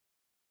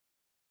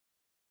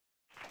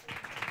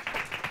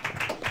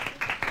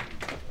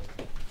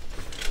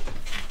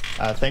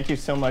Thank you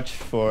so much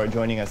for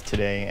joining us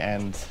today,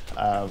 and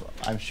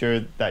I'm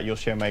sure that you'll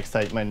share my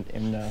excitement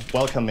in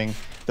welcoming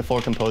the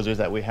four composers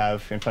that we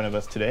have in front of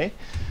us today.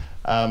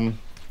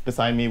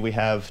 Beside me, we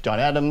have John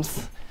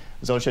Adams,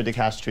 Zosha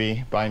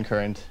DeCastri, Brian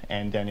Current,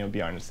 and Daniel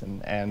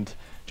Bjarnason. And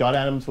John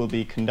Adams will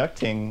be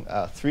conducting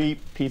 3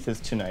 pieces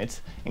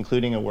tonight,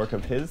 including a work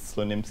of his,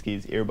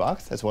 Slonimsky's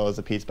Earbox, as well as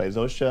a piece by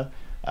Zosha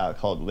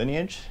called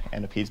Lineage,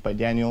 and a piece by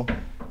Daniel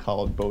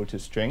called Bow to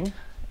String.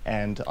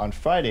 And on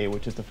Friday,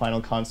 which is the final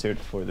concert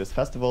for this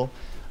festival,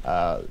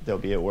 there'll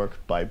be a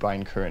work by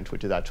Brian Current,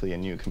 which is actually a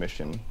new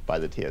commission by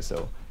the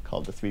TSO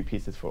called The 3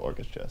 Pieces for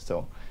Orchestra.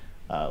 So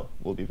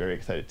we'll be very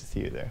excited to see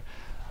you there.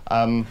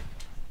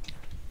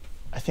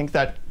 I think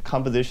that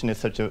composition is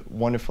such a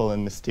wonderful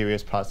and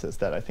mysterious process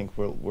that I think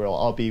we'll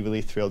all be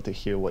really thrilled to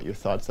hear what your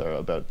thoughts are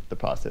about the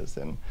process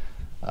and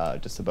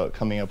just about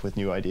coming up with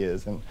new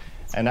ideas.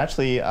 And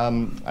actually,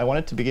 I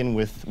wanted to begin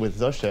with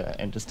Zosha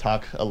and just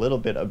talk a little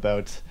bit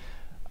about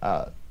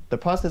the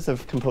process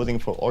of composing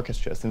for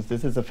orchestra, since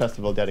this is a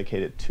festival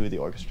dedicated to the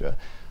orchestra.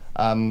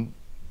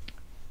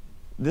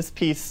 This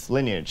piece,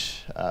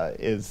 Lineage,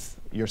 is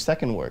your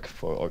second work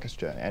for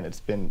orchestra, and it's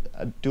been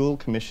a dual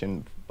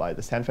commission by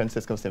the San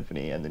Francisco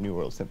Symphony and the New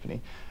World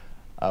Symphony.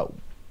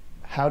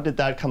 How did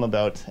that come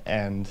about,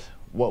 and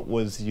what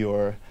was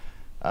your,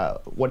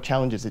 what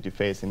challenges did you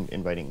face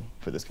in writing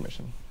for this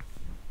commission?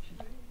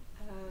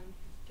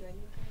 Do I need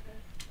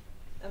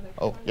to have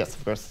a Oh, yes,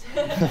 of course.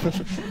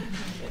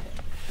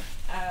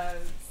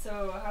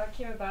 So how it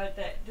came about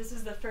that this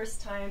was the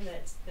first time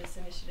that this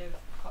initiative,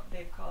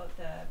 they've called it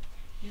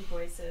the New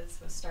Voices,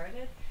 was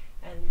started,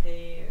 and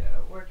they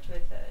worked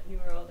with New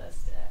World,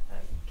 as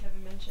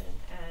Kevin mentioned,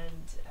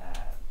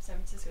 and San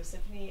Francisco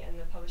Symphony and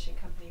the publishing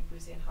company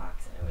Boozy and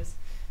Hawks, and it was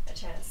a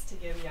chance to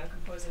give a young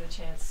composer the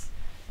chance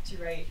to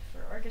write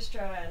for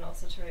orchestra and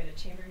also to write a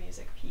chamber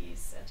music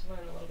piece and to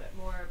learn a little bit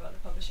more about the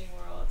publishing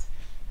world.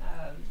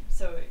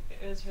 So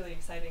it was really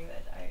exciting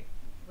that I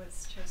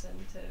was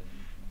chosen to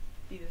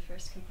be the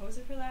first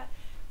composer for that.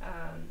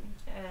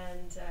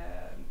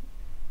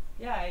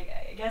 Yeah,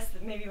 I guess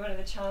that maybe one of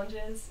the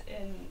challenges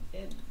in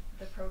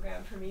the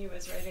program for me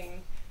was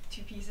writing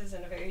 2 pieces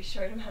in a very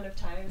short amount of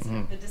time.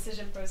 So the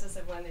decision process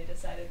of when they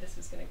decided this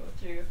was going to go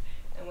through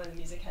and when the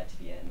music had to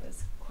be in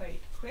was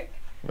quite quick.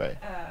 Right.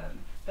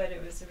 But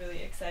it was a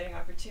really exciting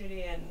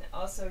opportunity and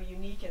also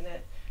unique in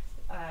that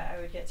I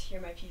would get to hear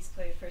my piece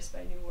played first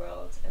by New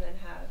World and then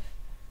have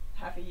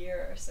half a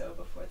year or so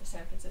before the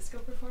San Francisco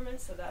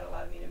performance, so that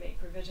allowed me to make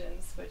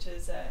revisions, which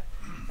is a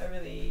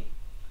really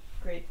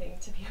great thing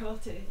to be able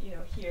to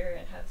hear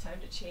and have time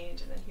to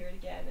change and then hear it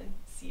again and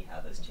see how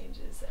those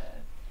changes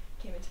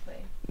came into play.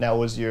 Now,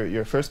 was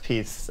your first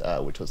piece,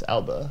 which was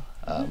Alba,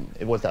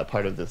 was that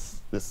part of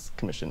this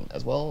commission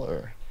as well,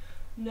 or?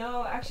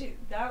 No, actually,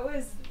 that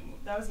was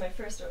my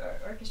first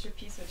orchestra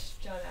piece, which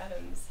John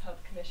Adams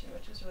helped commission,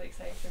 which was really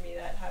exciting for me.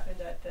 That happened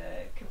at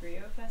the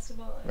Cabrillo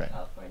Festival in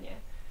California.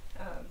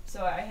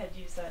 So I had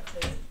used that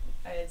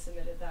I had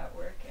submitted that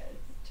work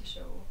to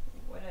show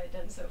what I had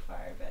done so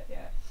far, but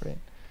yeah. Great.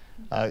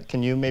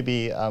 Can you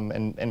maybe,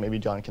 and maybe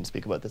John can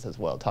speak about this as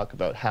well, talk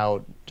about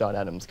how John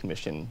Adams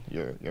commissioned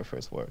your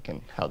first work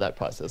and how that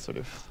process sort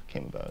of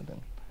came about?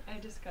 And I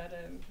just got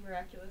a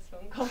miraculous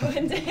phone call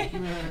one day,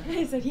 and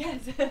I said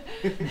yes.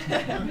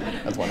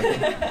 That's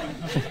wonderful.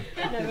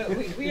 No, but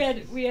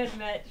we had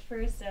met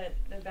first at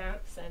the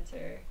Banff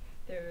Center.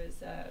 There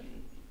was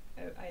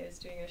I was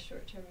doing a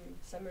short-term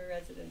summer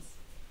residence,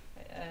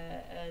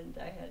 and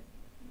I had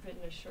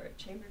written a short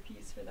chamber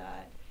piece for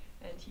that,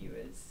 and he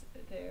was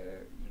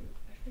there.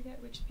 I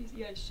forget which piece.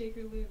 You had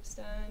Shaker Loops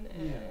done,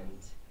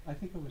 and I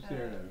think it was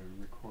there to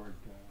record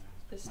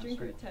the string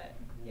quartet.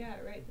 Yeah,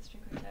 right, the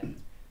string quartet.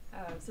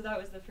 So that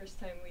was the first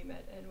time we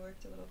met and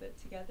worked a little bit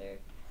together.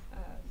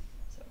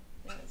 So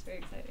yeah, it was very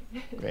exciting.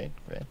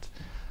 Great.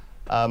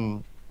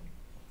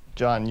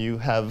 John, you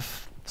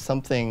have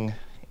something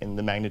in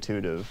the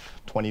magnitude of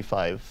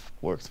 25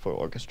 works for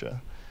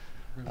orchestra.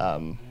 I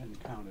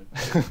hadn't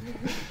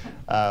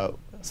counted.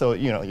 So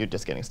you're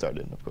just getting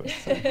started, of course.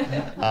 So.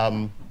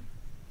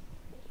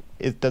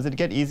 Does it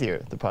get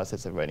easier, the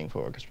process of writing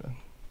for orchestra?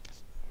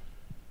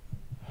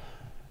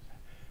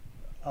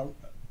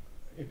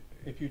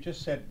 If you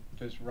just said,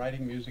 does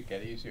writing music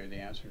get easier, the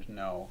answer is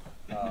no.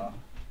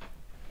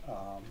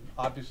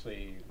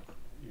 Obviously,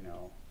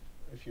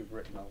 if you've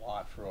written a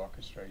lot for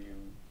orchestra,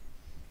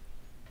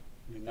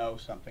 you know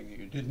something that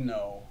you didn't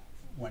know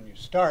when you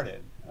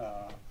started.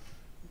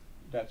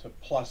 That's a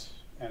plus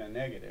and a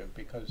negative,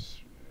 because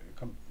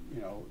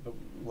the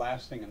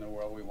last thing in the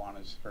world we want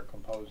is for a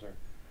composer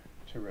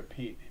to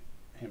repeat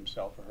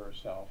himself or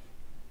herself,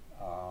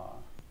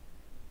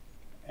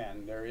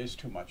 and there is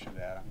too much of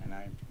that. I mean,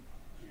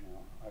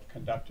 I've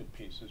conducted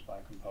pieces by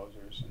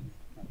composers,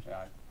 and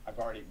I've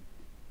already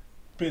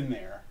been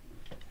there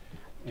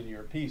in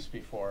your piece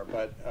before,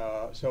 but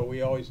so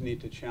we always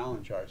need to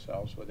challenge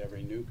ourselves with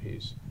every new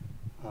piece.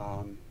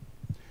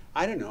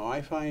 I don't know.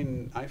 I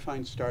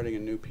find starting a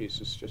new piece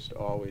is just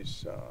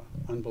always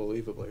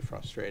unbelievably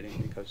frustrating,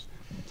 because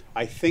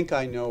I think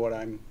I know what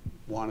I'm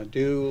want to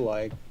do,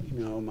 like, you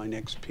know, my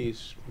next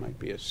piece might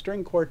be a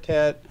string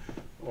quartet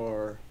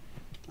or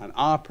an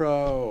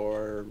opera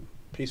or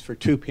a piece for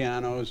 2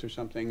 pianos or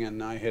something,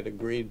 and I had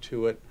agreed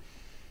to it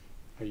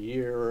a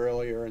year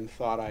earlier and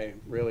thought I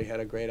really had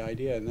a great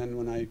idea. And then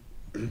when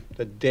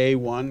the day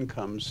one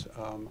comes,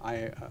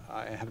 I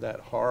have that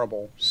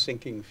horrible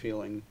sinking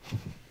feeling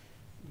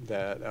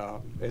that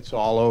it's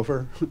all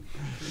over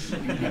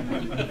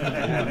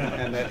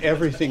and that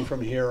everything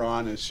from here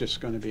on is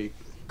just going to be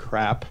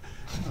crap.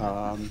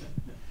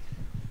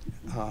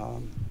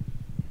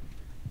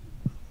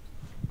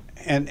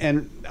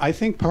 And I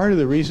think part of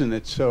the reason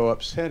it's so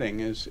upsetting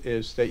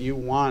is that you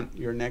want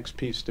your next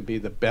piece to be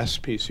the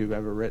best piece you've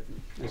ever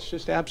written. It's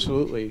just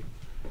absolutely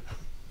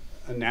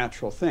a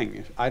natural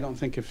thing. I don't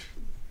think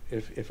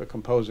if a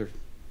composer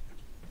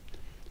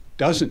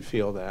doesn't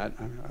feel that,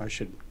 I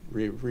should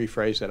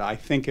rephrase it. I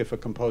think if a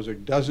composer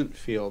doesn't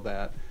feel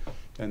that,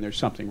 then there's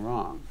something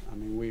wrong. I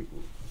mean,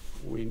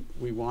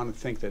 we want to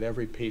think that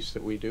every piece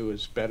that we do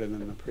is better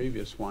than the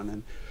previous one,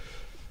 and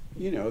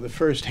you know, the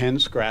first hen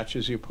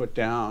scratches you put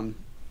down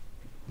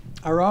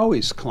are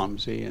always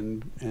clumsy,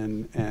 and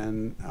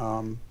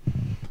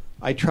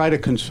I try to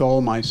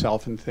console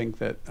myself and think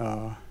that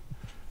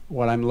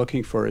what I'm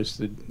looking for is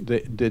the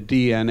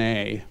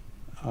DNA.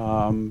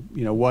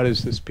 You know, what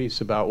is this piece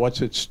about?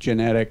 What's its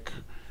genetic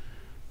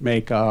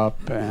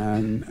makeup?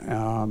 And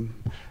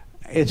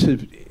it's a,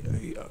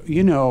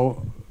 you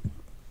know,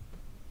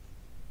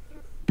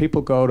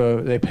 people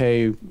they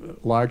pay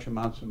large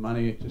amounts of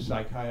money to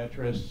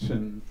psychiatrists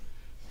and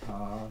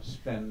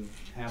spend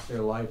half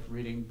their life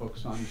reading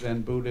books on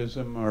Zen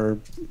Buddhism or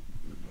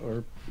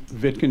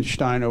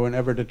Wittgenstein or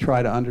whatever to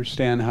try to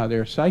understand how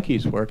their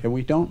psyches work, and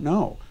we don't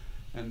know.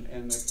 And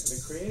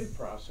the creative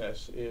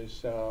process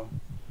is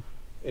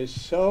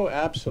so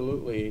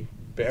absolutely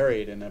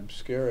buried in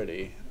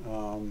obscurity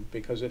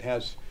because it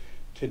has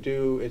to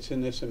do, it's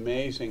in this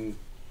amazing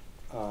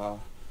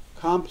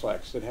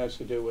complex that has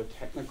to do with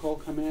technical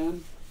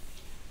command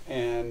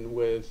and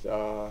with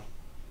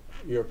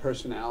your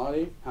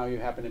personality, how you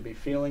happen to be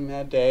feeling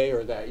that day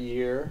or that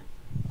year.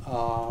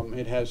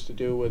 It has to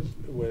do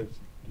with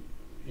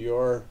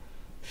your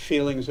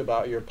feelings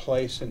about your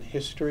place in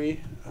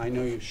history. I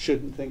know you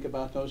shouldn't think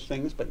about those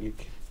things, but you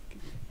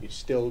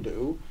still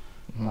do.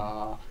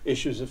 Mm-hmm.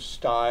 Issues of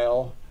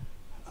style,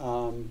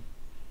 you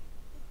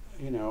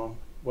know,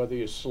 whether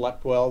you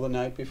slept well the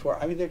night before.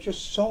 I mean, there are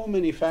just so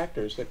many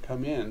factors that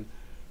come in,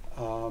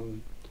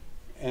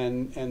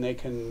 and they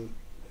can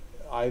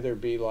either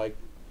be like,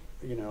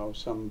 you know,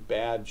 some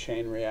bad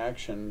chain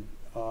reaction,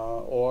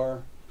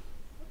 or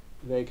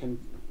they can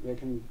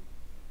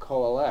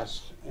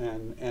coalesce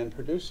and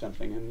produce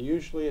something. And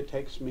usually it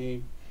takes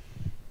me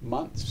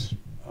months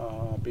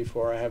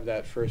before I have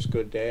that first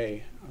good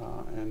day,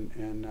 and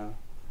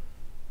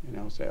you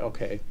know, say,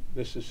 okay,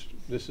 this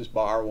is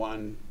bar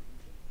one.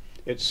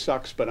 It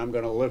sucks, but I'm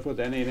going to live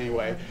with it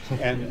anyway,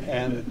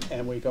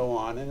 and we go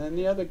on. And then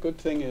the other good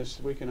thing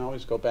is we can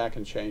always go back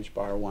and change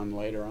bar one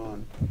later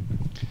on.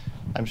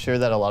 I'm sure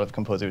that a lot of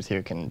composers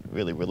here can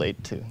really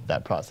relate to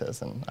that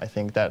process, and I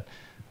think that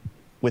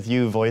with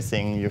you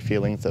voicing your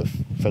feelings of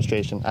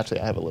frustration,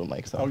 actually I have a little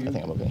mic, so I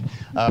think I'm okay.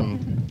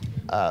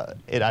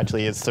 It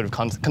actually is sort of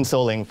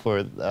consoling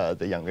for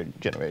the younger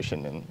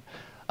generation,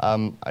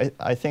 and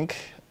I think,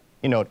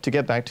 you know, to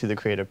get back to the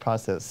creative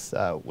process,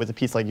 with a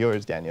piece like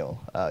yours,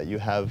 Daniel, you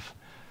have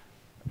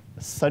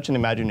such an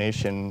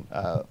imagination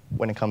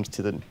when it comes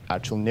to the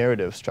actual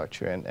narrative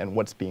structure and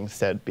what's being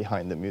said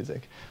behind the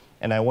music.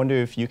 And I wonder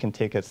if you can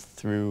take us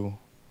through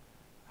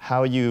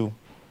how you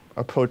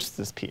approached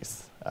this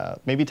piece.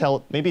 Maybe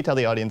tell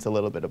the audience a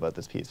little bit about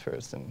this piece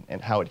first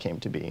and how it came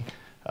to be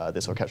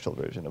this orchestral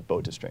version of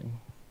Bow to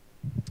String.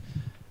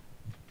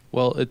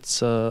 Well, it's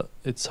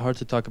hard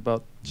to talk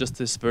about just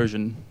this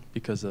version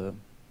because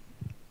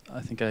I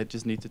think I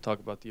just need to talk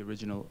about the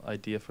original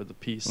idea for the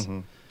piece.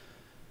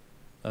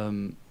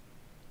 Mm-hmm.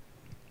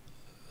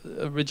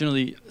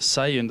 Originally,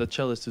 Sayin, the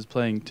cellist who's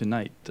playing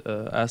tonight,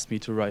 asked me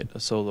to write a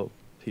solo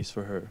piece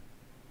for her,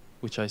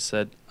 which I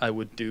said I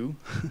would do.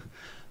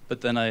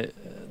 But then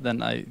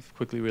I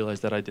quickly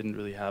realized that I didn't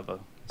really have a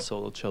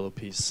solo cello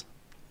piece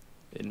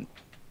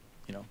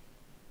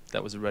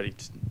that was ready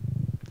to,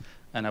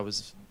 and I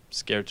was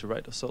scared to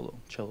write a solo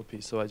cello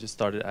piece, so I just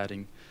started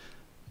adding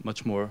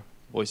much more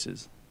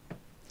voices.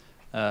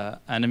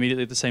 And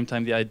immediately at the same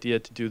time, the idea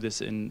to do this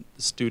in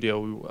the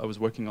studio, I was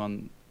working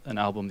on an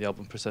album, the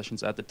album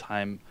Processions at the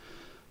time.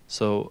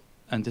 So,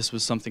 and this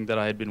was something that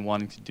I had been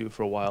wanting to do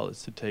for a while,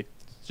 is to take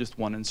just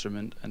one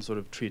instrument and sort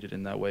of treat it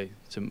in that way,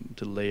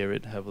 to layer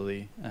it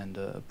heavily and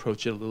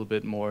approach it a little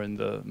bit more in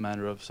the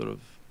manner of sort of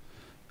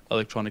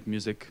electronic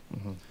music.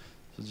 Mm-hmm.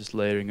 So just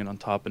layering it on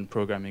top and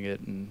programming it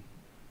and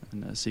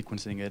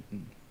sequencing it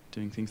and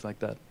doing things like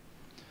that.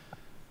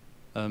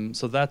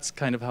 So that's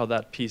kind of how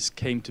that piece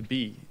came to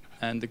be.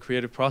 And the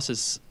creative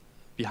process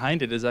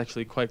behind it is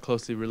actually quite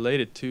closely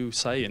related to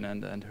Sayin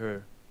and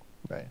her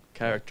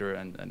character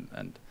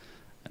and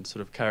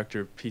sort of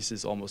character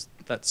pieces almost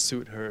that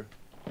suit her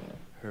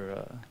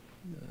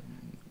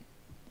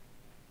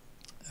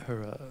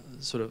her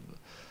sort of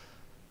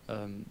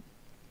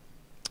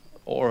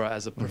aura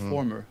as a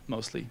performer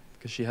mostly,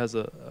 because she has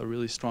a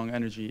really strong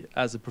energy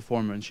as a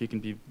performer, and she can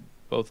be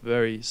both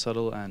very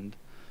subtle and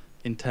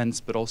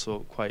intense, but also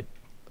quite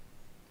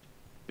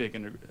big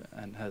and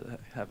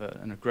have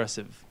an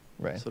aggressive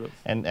sort of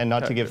and not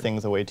to give character.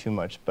 things away too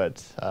much,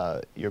 but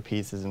your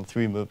piece is in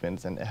 3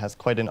 movements, and it has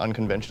quite an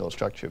unconventional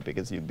structure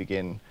because you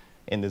begin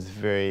in this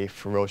very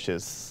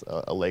ferocious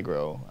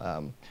allegro,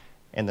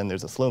 and then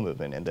there's a slow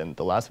movement, and then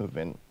the last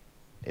movement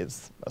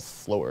is a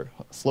slower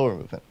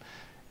movement.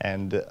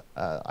 And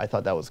I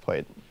thought that was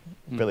quite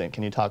brilliant.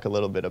 Can you talk a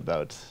little bit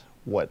about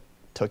what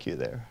took you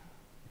there?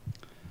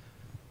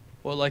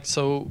 Well, like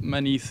so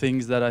many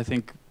things that I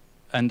think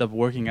end up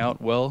working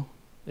out well,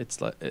 it's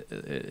like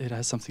it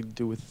has something to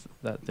do with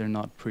that they're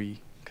not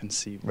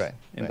preconceived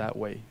in that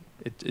way.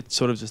 It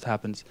sort of just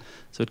happens.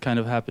 So it kind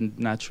of happened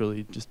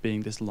naturally, just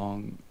being this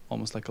long,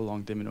 almost like a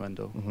long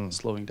diminuendo,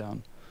 slowing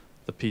down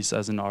the piece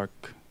as an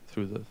arc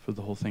through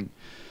the whole thing.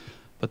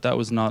 But that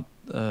was not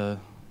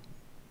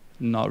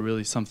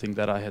really something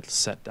that I had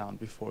set down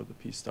before the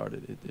piece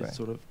started. It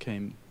sort of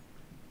came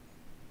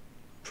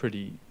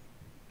pretty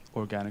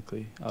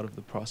organically out of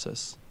the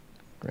process.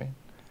 Great.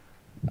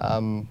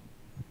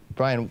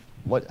 Brian,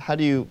 how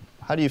do you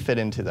fit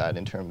into that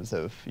in terms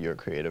of your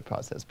creative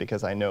process?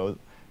 Because I know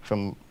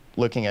from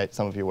looking at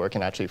some of your work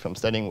and actually from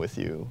studying with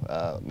you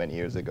many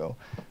years ago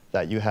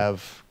that you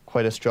have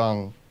quite a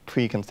strong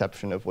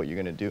preconception of what you're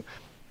going to do.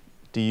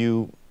 Do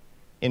you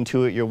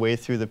intuit your way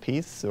through the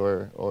piece,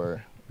 or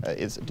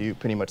do you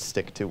pretty much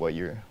stick to what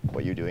you're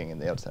doing in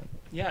the outset?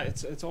 Yeah,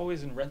 it's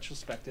always in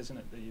retrospect, isn't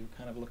it, that you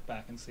kind of look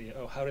back and see,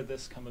 oh, how did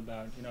this come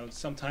about? You know,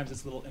 sometimes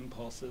it's little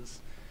impulses,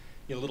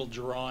 you know, little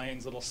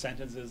drawings, little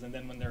sentences, and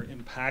then when they're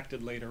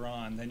impacted later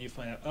on, then you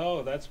find out,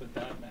 oh, that's what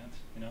that meant,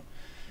 you know.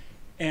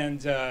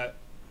 And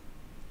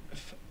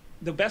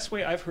the best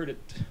way I've heard it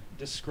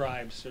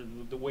described, sort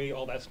of the way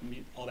all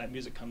that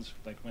music comes,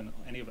 like when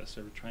any of us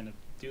are trying to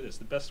do this,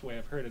 the best way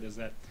I've heard it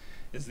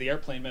is the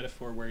airplane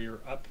metaphor where you're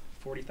up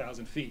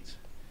 40,000 feet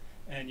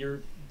and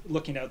you're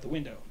looking out the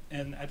window,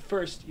 and at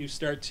first you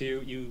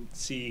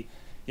see,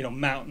 you know,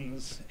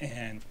 mountains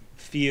and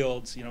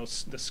fields, you know,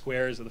 the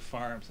squares of the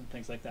farms and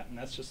things like that, and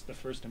that's just the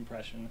first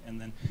impression.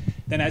 And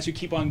then as you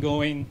keep on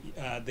going,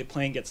 the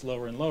plane gets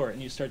lower and lower,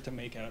 and you start to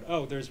make out,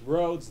 oh, there's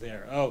roads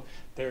there, oh,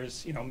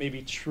 there's, you know,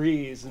 maybe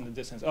trees in the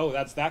distance, oh,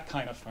 that's that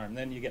kind of farm.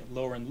 Then you get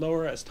lower and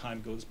lower as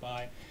time goes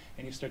by,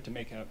 and you start to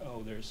make out,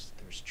 oh, there's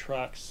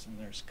trucks and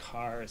there's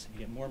cars, and you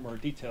get more and more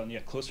detail, and you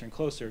get closer and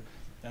closer,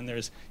 and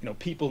there's, you know,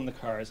 people in the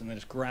cars, and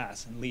there's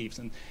grass and leaves,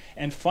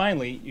 and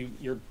finally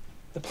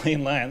the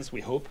plane lands,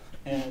 we hope,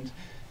 and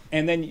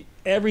then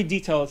every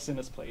detail is in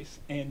its place,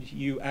 and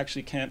you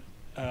actually can't,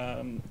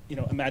 you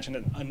know,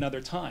 imagine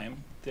another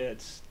time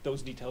that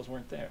those details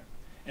weren't there.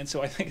 And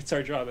so I think it's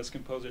our job as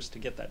composers to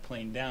get that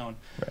plane down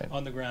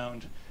on the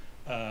ground,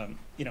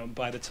 you know,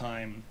 by the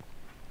time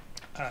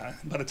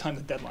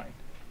the deadline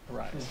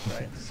arrives,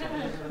 right? So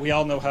we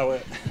all know how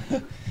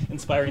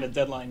inspiring a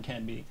deadline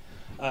can be.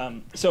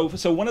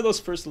 So one of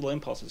those first little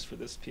impulses for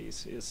this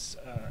piece is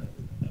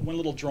one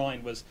little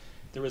drawing was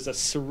there was a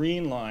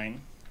serene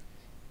line,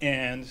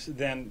 and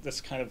then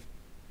this kind of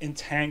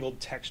entangled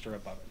texture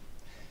above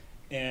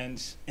it,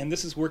 and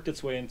this has worked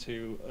its way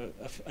into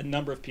a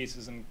number of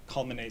pieces and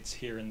culminates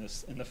here in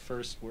the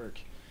first work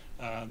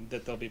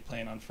that they'll be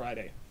playing on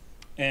Friday,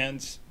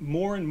 and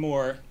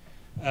more,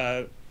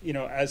 you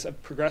know, as I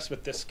progress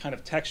with this kind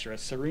of texture, a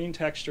serene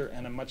texture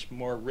and a much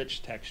more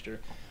rich texture,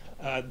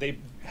 they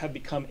have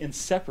become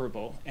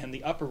inseparable, and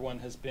the upper one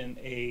has been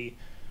a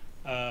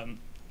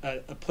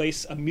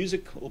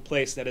musical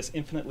place that is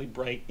infinitely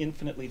bright,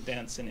 infinitely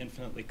dense, and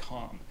infinitely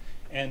calm.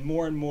 And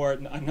more,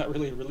 I'm not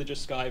really a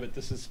religious guy, but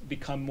this has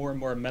become more and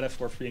more a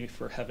metaphor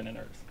for heaven and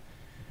earth,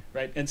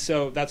 right? And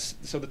so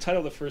the title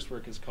of the first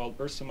work is called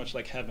Earth So Much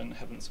Like Heaven,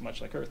 Heaven So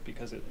Much Like Earth,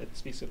 because it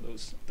speaks of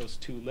those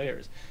two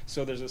layers.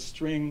 So there's a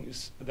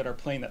strings that are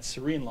playing that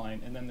serene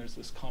line, and then there's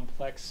this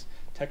complex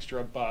texture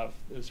above.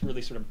 There's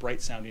really sort of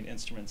bright sounding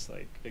instruments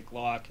like big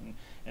glock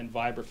and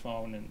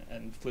vibraphone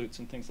and flutes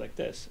and things like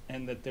this,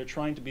 and that they're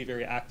trying to be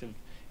very active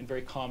and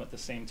very calm at the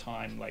same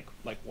time, like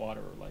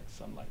water or like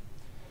sunlight.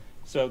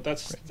 So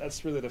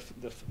that's really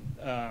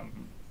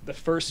the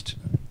first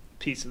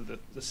piece of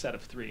the set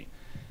of 3,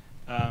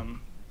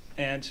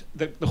 and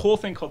the whole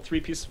thing called 3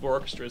 Pieces of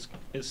Orchestra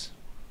is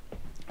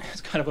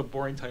it's kind of a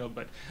boring title,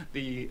 but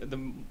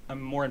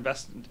I'm more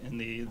invested in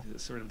the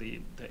sort of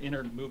the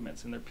inner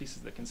movements, and they're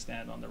pieces that can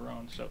stand on their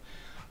own.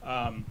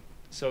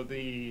 So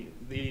the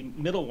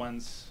middle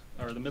ones,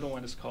 or the middle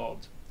one is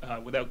called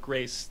Without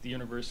Grace, the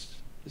Universe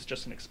is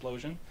Just an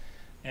Explosion.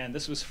 And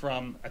this was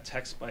from a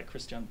text by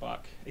Christian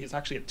Bach. It's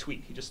actually a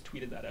tweet. He just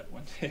tweeted that out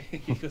one day.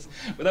 He goes,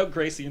 without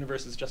grace, the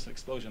universe is just an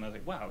explosion. I was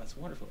like, wow, that's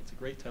wonderful. It's a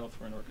great title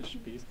for an orchestra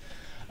piece.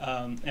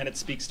 And it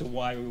speaks to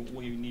why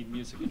we need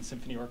music in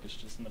symphony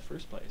orchestras in the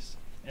first place.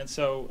 And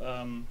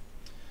so,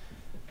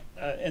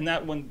 and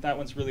that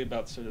one's really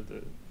about sort of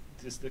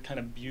the kind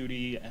of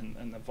beauty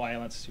and the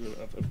violence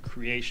of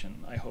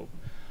creation, I hope.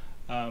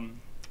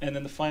 And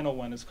then the final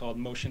one is called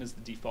Motion is the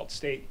Default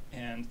State,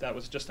 and that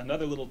was just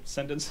another little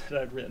sentence that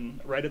I'd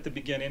written right at the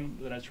beginning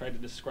that I tried to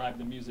describe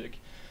the music.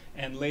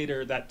 And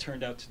later that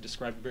turned out to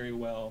describe very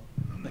well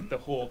like the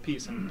whole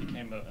piece, and it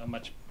became a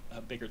much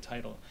bigger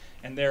title.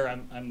 And there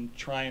I'm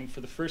trying for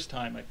the first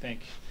time, I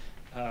think,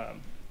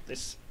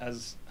 this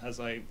as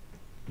I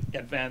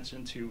advance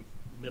into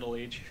middle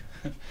age,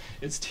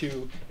 is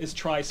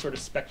try sort of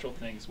spectral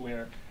things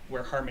where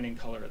harmony and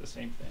color are the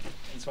same thing.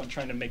 And so I'm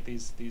trying to make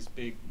these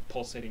big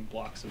pulsating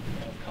blocks of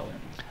color.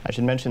 I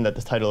should mention that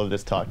the title of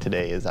this talk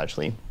today is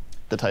actually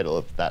the title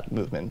of that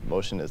movement,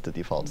 Motion is the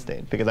Default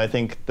State, because I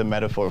think the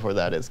metaphor for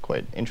that is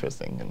quite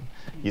interesting, and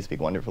you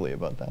speak wonderfully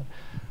about that.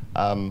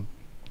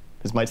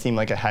 This might seem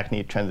like a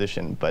hackneyed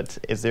transition, but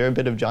is there a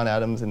bit of John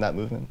Adams in that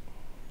movement?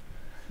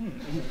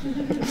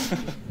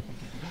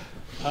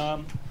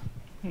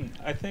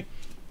 I think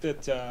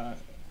that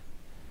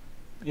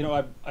you know,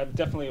 I've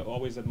definitely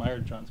always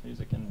admired John's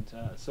music, and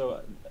so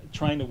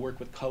trying to work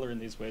with color in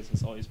these ways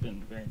has always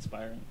been very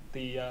inspiring.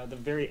 The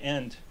very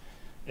end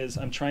is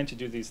I'm trying to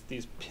do these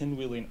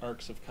pinwheeling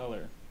arcs of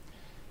color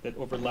that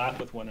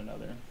overlap with one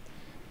another.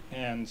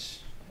 And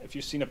if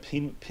you've seen a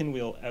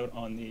pinwheel out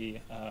on the,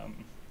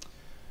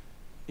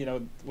 you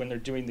know, when they're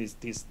doing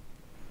these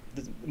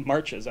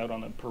marches out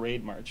on a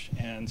parade march,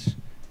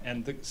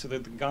 so the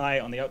guy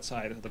on the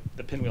outside,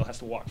 the pinwheel has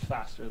to walk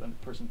faster than the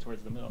person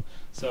towards the middle.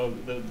 So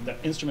the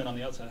instrument on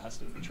the outside has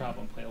to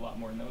travel and play a lot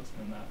more notes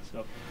than that.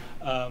 So,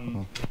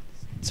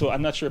 so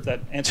I'm not sure if that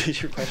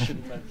answers your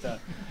question,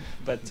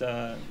 but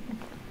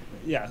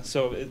yeah.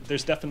 So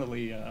there's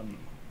definitely a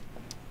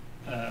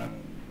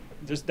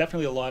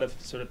lot of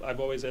sort of,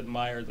 I've always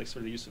admired like sort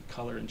of the use of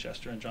color and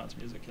gesture in John's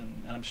music, and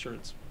I'm sure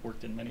it's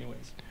worked in many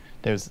ways.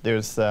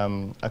 There's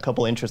a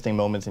couple interesting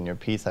moments in your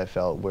piece, I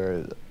felt,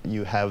 where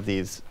you have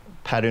these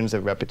patterns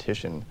of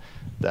repetition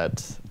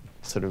that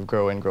sort of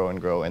grow and grow and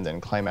grow and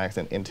then climax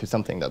into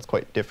something that's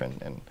quite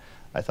different, and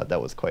I thought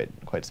that was quite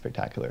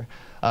spectacular.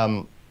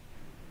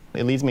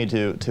 It leads me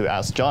to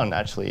ask John,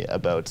 actually,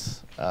 about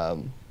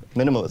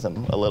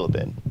minimalism a little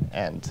bit,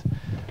 and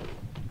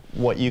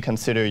what you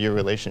consider your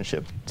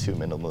relationship to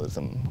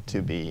minimalism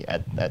to be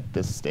at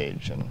this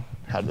stage, and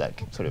how did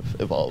that sort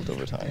of evolve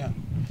over time? Yeah.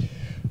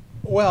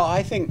 Well,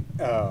 I think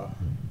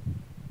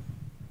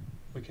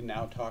we can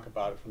now talk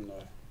about it from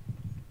the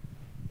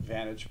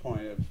vantage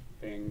point of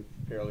being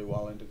fairly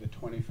well into the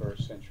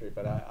 21st century,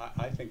 but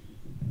I think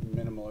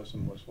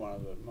minimalism was one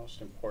of the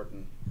most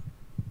important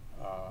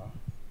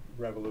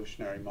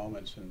revolutionary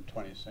moments in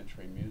 20th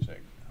century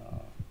music.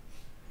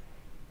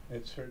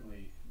 It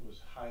certainly was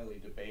highly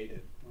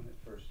debated when it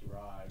first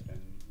arrived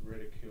and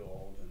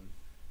ridiculed, and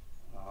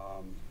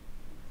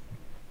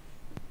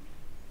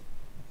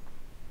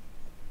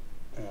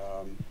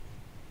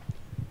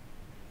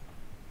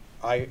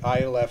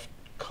I left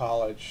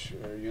college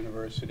or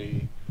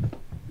university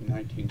in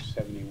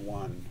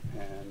 1971,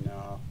 and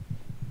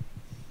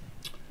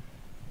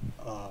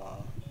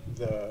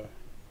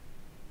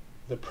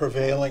the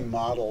prevailing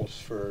models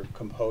for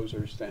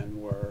composers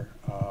then were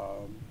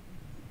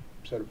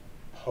sort of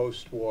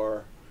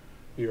post-war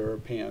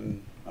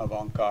European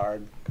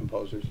avant-garde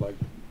composers like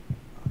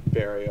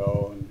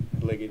Berio and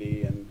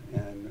Ligeti and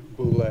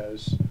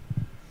Boulez.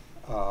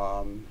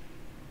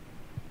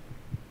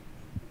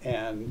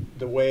 And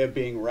the way of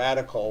being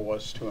radical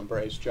was to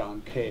embrace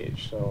John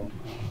Cage. So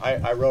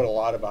I wrote a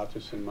lot about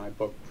this in my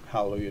book,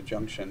 Hallelujah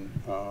Junction,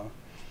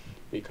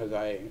 because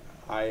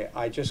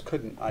I just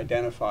couldn't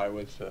identify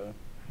with the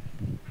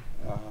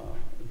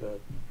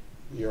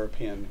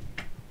European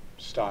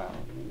style.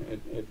 I mean,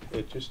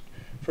 it just,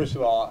 first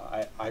of all,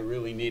 I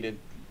really needed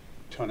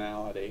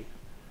tonality.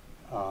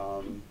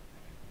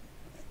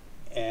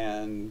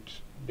 And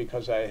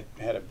because I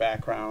had a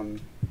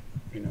background,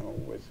 you know,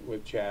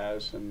 with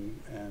jazz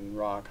and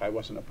rock, I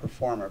wasn't a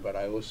performer, but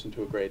I listened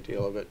to a great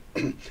deal of it.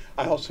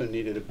 I also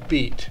needed a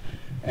beat,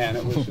 and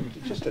it was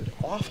just an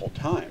awful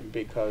time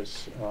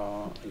because,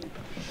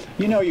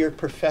 you know, your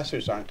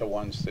professors aren't the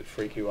ones that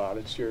freak you out.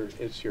 It's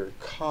your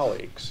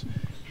colleagues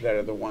that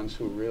are the ones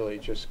who really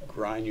just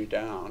grind you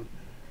down.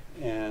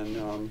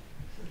 And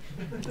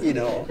you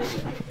know,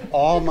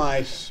 all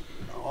my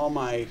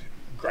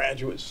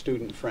graduate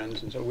student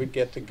friends, and so we'd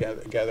get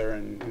together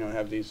and, you know,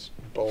 have these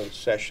bold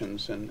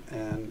sessions, and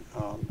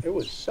it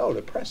was so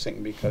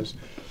depressing because,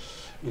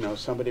 you know,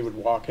 somebody would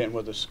walk in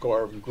with a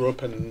score of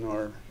Gruppen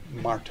or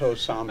Marteau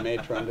Sans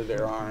Maître under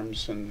their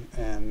arms, and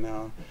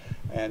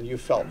you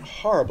felt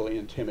horribly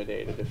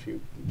intimidated if you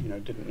know,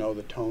 didn't know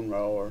the tone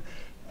row or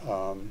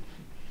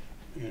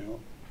you know,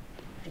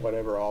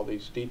 whatever, all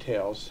these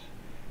details.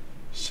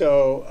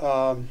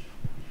 So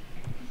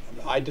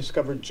I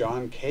discovered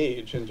John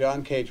Cage, and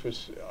John Cage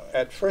was,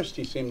 at first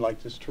he seemed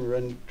like this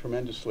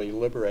tremendously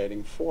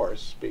liberating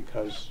force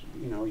because,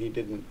 you know, he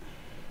didn't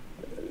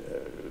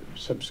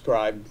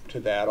subscribe to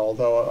that,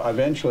 although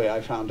eventually I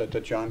found out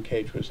that John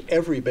Cage was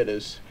every bit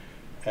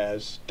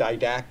as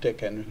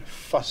didactic and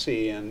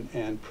fussy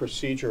and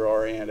procedure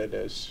oriented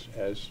as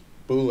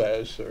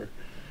Boulez or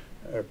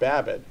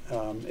Babbitt.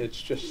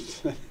 It's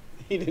just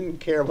he didn't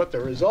care what the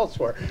results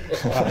were.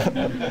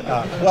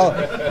 Well,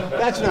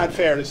 that's not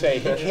fair to say.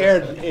 He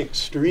cared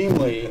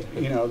extremely,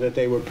 you know, that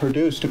they were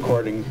produced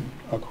according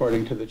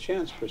to the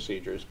chance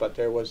procedures, but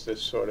there was this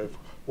sort of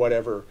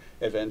whatever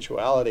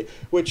eventuality,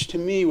 which to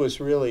me was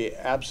really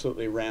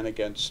absolutely ran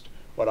against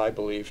what I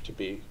believe to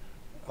be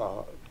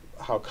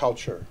how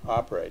culture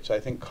operates. I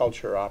think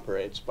culture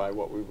operates by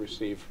what we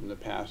receive from the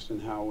past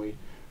and how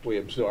we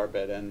absorb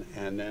it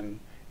and then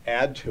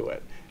add to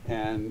it.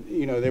 And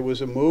you know, there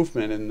was a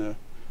movement in the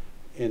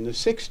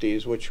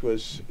 60s which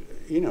was,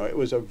 you know, it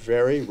was a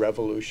very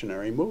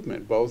revolutionary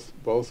movement,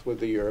 both with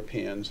the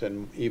Europeans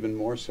and even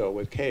more so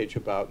with Cage,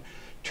 about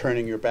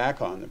turning your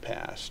back on the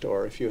past,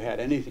 or if you had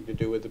anything to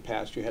do with the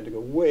past, you had to go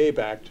way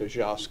back to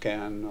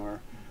Josquin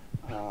or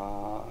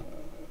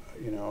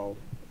you know,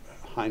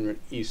 Heinrich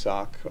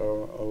Isaac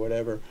or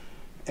whatever.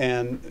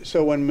 And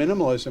so when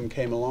minimalism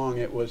came along,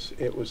 it was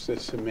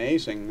this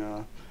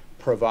amazing,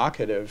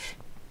 provocative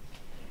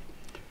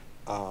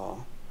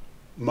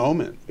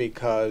moment,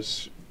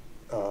 because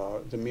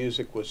the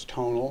music was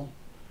tonal,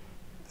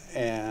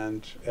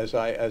 and as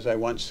I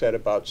once said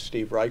about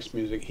Steve Reich's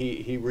music,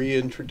 he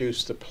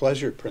reintroduced the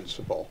pleasure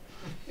principle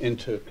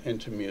into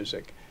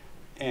music,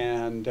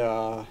 and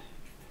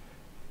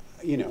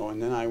you know,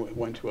 and then I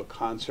went to a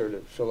concert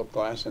at Philip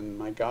Glass, and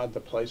my God,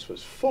 the place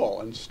was full.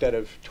 Instead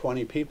of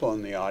 20 people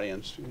in the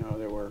audience, you know,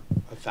 there were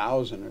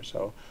 1,000 or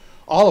so,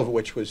 all of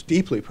which was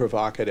deeply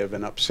provocative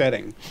and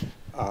upsetting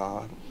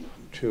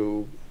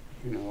to,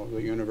 you know,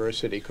 the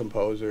university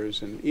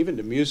composers and even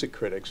to music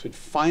critics who'd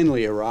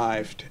finally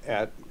arrived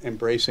at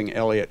embracing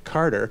Elliott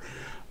Carter,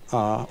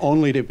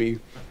 only to be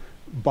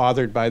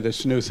bothered by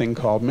this new thing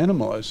called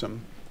minimalism.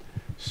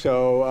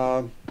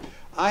 So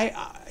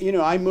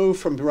I moved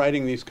from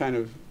writing these kind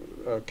of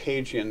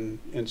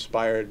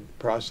Cagean-inspired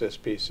process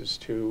pieces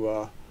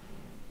to,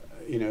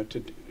 you know,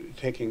 to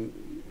taking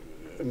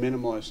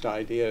minimalist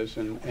ideas,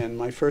 and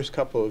my first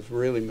couple of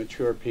really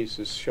mature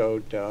pieces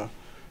showed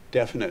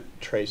definite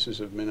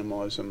traces of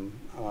minimalism,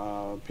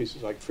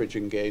 pieces like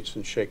Phrygian Gates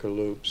and Shaker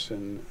Loops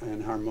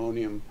and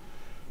Harmonium,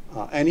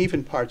 and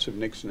even parts of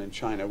Nixon in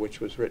China,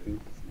 which was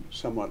written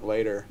somewhat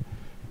later.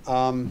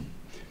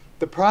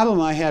 The problem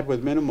I had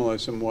with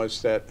minimalism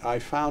was that I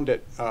found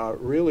it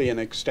really an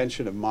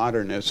extension of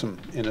modernism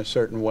in a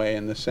certain way,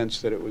 in the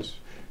sense that it was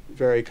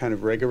very kind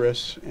of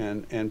rigorous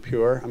and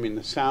pure. I mean,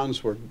 the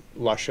sounds were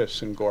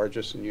luscious and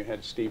gorgeous, and you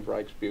had Steve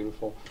Reich's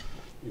beautiful,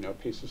 you know,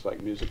 pieces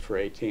like Music for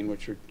 18,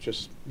 which are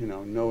just, you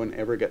know, no one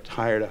ever got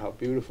tired of how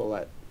beautiful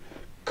that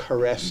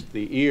caressed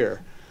the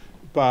ear.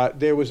 But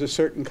there was a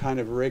certain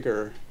kind of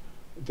rigor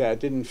that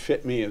didn't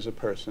fit me as a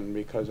person,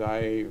 because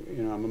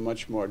I'm a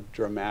much more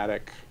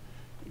dramatically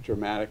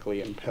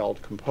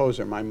impelled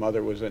composer. My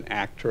mother was an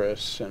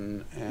actress,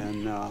 and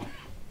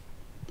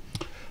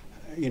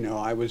you know,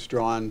 I was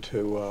drawn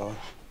to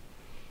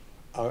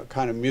a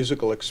kind of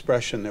musical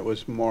expression that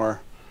was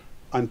more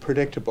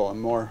unpredictable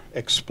and more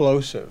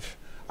explosive.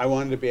 I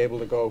wanted to be able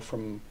to go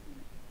from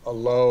a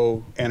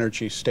low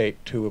energy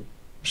state to a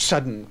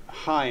sudden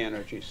high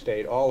energy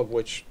state, all of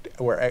which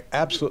were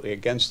absolutely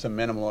against the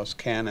minimalist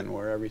canon,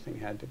 where everything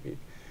had to be,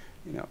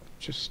 you know,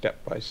 just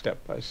step by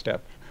step by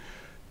step.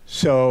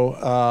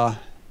 So,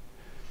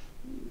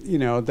 you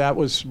know, that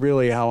was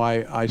really how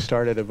I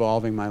started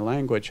evolving my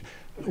language.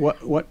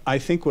 What I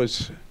think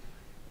was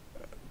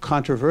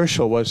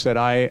controversial was that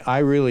I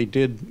really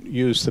did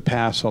use the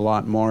pass a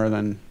lot more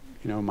than,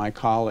 you know, my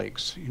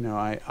colleagues. You know,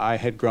 I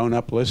had grown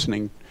up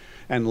listening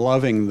and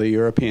loving the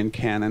European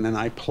canon, and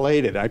I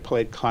played it. I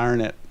played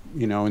clarinet,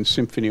 you know, in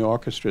symphony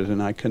orchestras,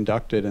 and I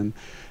conducted,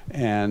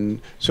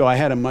 and so I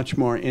had a much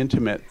more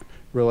intimate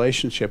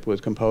relationship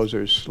with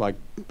composers like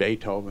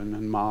Beethoven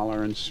and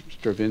Mahler and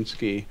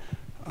Stravinsky,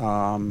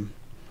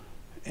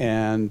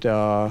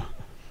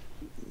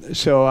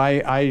 so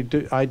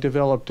I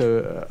developed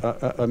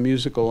a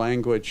musical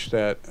language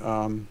that,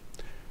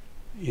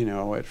 you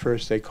know, at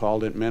first they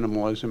called it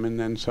minimalism, and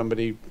then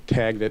somebody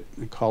tagged it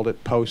and called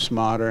it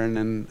postmodern,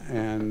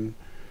 and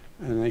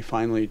they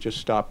finally just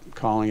stopped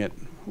calling it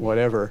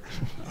whatever.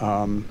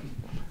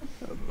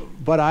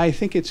 But I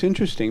think it's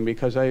interesting,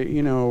 because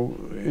you know,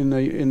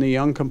 in the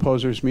young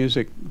composers'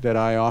 music that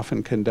I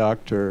often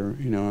conduct or,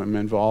 you know, am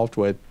involved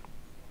with,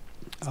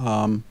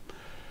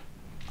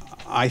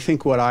 I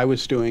think what I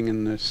was doing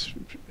in the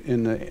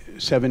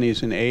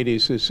 70s and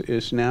 80s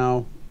is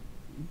now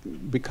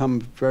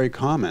become very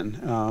common.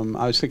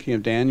 I was thinking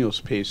of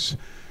Daniel's piece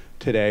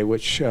today,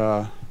 which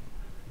you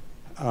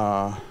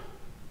know,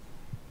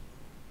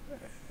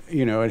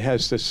 it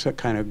has this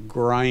kind of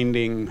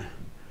grinding,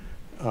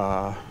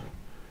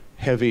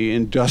 heavy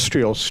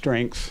industrial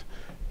strength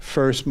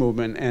first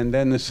movement, and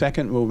then the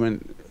second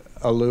movement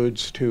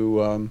alludes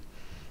to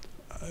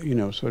you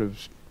know, sort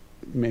of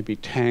maybe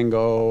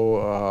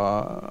tango,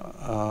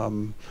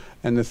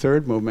 and the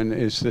third movement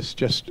is this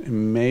just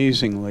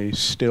amazingly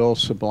still,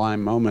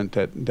 sublime moment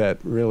that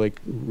really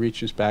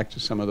reaches back to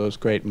some of those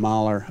great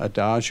Mahler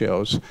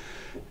adagios.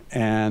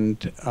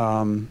 And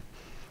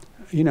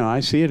you know, I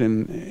see it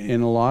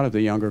in a lot of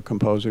the younger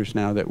composers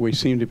now, that we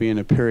seem to be in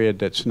a period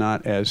that's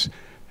not as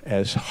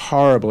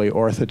horribly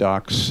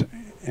orthodox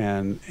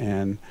and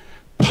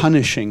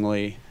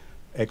punishingly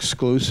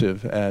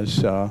exclusive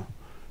as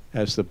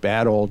the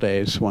bad old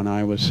days when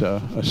I was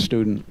a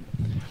student.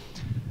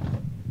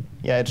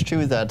 Yeah, it's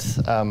true that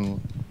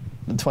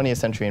the 20th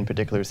century in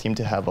particular seemed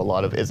to have a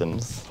lot of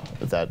isms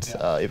that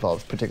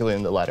evolved, particularly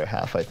in the latter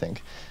half, I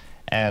think.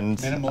 And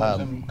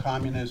minimalism,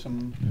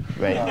 communism.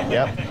 Right.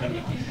 Yep.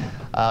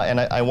 And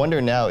I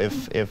wonder now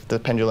if the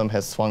pendulum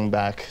has swung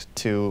back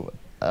to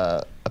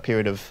a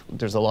period of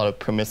there's a lot of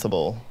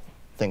permissible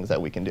things that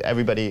we can do.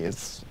 Everybody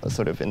is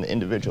sort of in the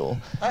individual.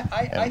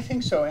 I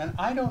think so, and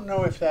I don't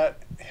know if that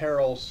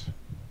heralds,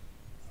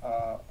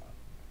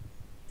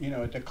 you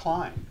know, a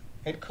decline.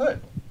 It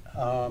could.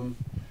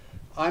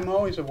 I'm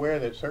always aware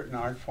that certain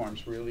art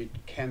forms really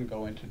can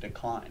go into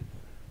decline.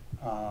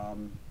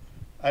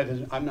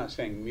 I'm not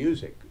saying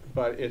music,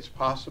 but it's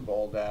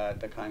possible that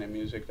the kind of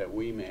music that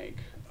we make,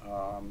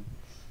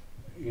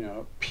 you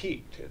know,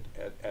 peaked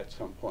at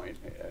some point.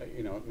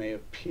 You know, it may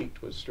have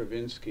peaked with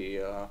Stravinsky.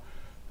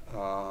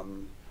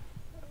 I'm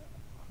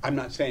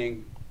not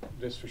saying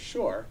this for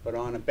sure, but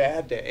on a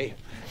bad day,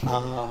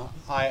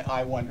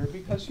 I wonder,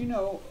 because, you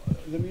know,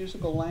 the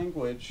musical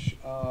language,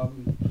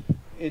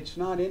 it's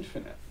not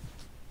infinite.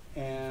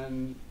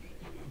 And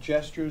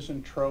gestures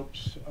and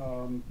tropes,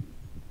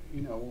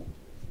 you know,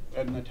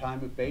 in the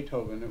time of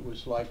Beethoven, it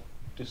was like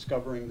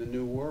discovering the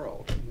new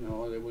world. You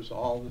know, there was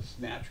all this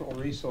natural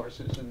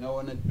resources and no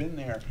one had been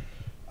there.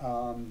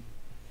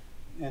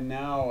 And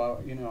now,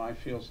 you know, I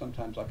feel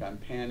sometimes like I'm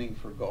panning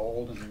for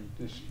gold and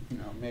just, you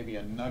know, maybe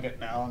a nugget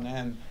now and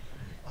then.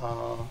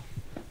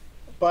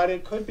 But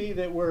it could be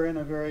that we're in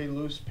a very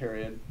loose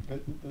period.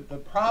 The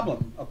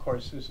problem, of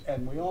course, is,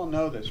 and we all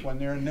know this, when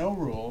there are no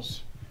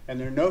rules and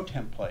there are no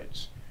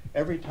templates,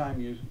 every time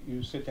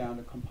you sit down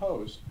to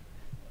compose,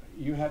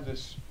 you have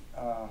this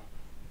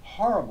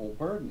horrible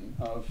burden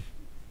of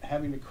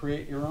having to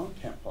create your own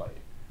template.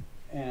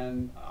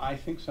 And I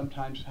think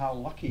sometimes how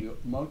lucky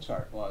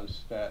Mozart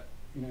was that,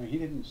 you know, he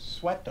didn't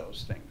sweat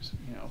those things.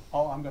 You know,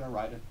 oh, I'm going to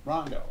write a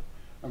rondo,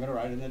 I'm going to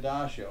write an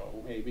adagio,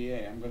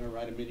 ABA, I'm going to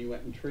write a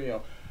minuet and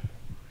trio.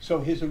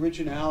 So his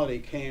originality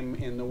came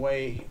in the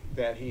way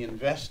that he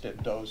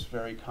invested those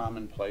very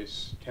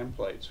commonplace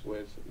templates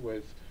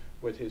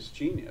with his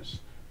genius.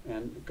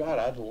 And God,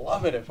 I'd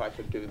love it if I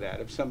could do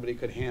that, if somebody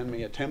could hand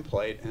me a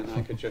template and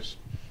I could just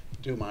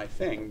do my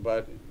thing.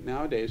 But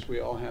nowadays we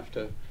all have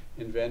to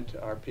invent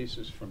our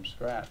pieces from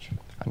scratch.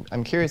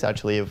 I'm curious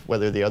actually of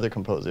whether the other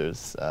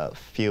composers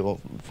feel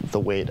the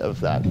weight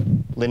of that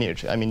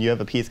lineage. I mean, you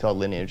have a piece called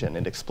Lineage and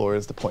it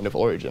explores the point of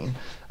origin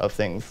of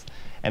things.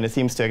 And it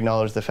seems to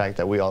acknowledge the fact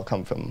that we all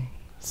come from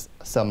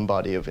some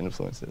body of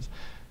influences.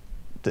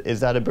 Is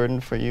that a burden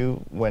for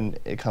you when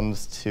it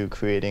comes to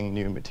creating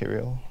new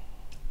material?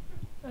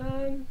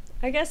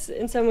 I guess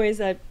in some ways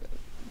that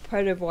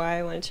part of why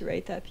I wanted to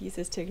write that piece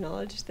is to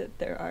acknowledge that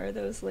there are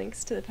those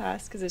links to the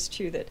past, because it's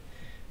true that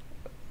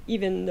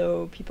even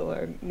though people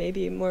are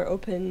maybe more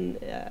open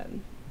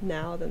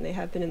now than they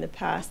have been in the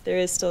past, there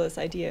is still this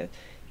idea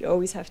you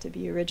always have to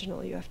be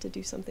original. You have to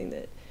do something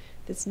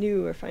that's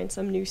new, or find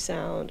some new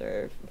sound,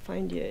 or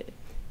find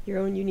your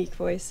own unique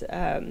voice,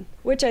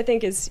 which I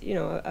think is, you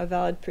know, a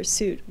valid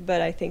pursuit.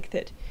 But I think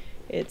that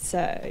it's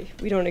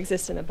we don't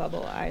exist in a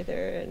bubble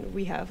either, and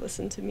we have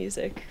listened to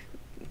music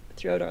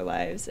throughout our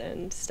lives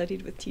and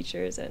studied with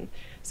teachers, and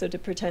so to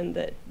pretend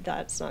that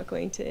that's not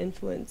going to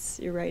influence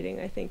your writing,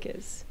 I think,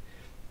 is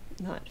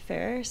not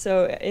fair.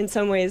 So in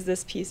some ways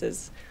this piece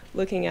is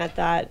looking at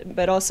that,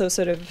 but also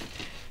sort of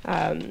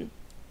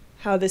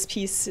how this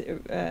piece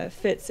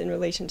fits in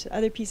relation to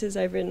other pieces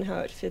I've written, how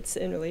it fits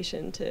in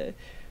relation to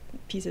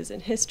pieces in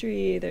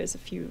history. There's a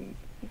few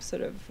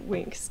sort of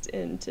winks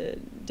into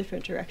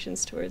different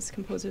directions towards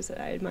composers that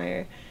I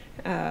admire.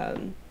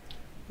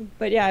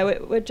 But yeah,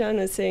 what John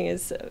was saying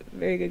is a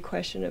very good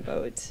question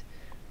about,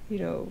 you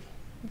know,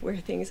 where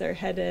things are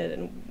headed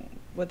and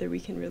whether we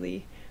can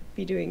really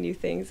be doing new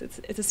things.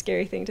 It's a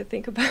scary thing to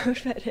think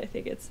about, but I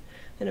think it's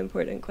an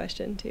important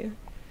question too.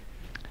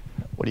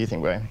 What do you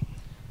think, Brian?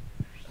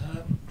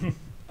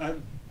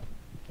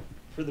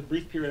 For the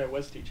brief period I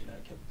was teaching,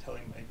 I kept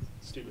telling my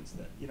students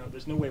that, you know,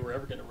 there's no way we're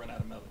ever going to run out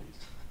of melodies,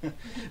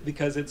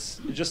 because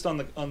it's just on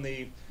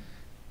the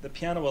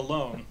piano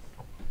alone,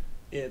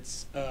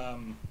 it's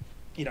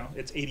you know,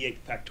 it's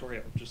 88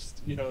 factorial,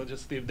 just, you know,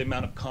 just the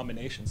amount of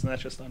combinations, and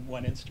that's just on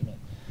one instrument.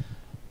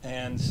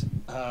 And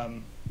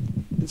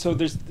so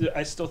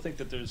I still think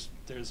that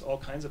there's all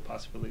kinds of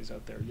possibilities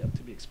out there yet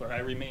to be explored. I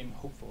remain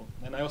hopeful,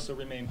 and I also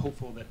remain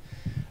hopeful that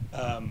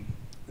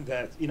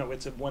that, you know,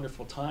 it's a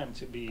wonderful time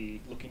to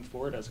be looking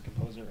forward as a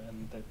composer,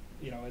 and that,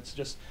 you know, it's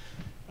just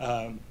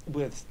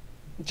with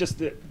just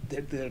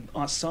the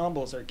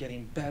ensembles are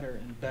getting better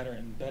and better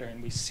and better,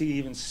 and we see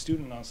even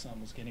student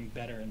ensembles getting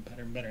better and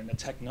better and better, and the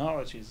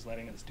technology is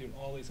letting us do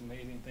all these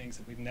amazing things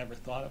that we've never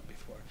thought of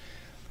before.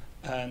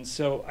 And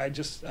so I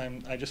just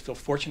feel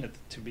fortunate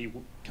to be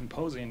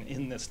composing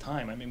in this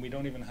time. I mean, we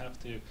don't even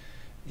have to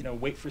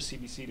wait for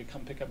CBC to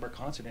come pick up our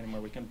concert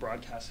anymore. We can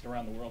broadcast it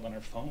around the world on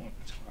our phone.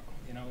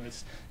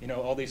 It's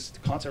all these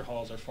concert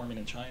halls are forming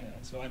in China.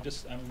 And so I'm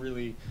just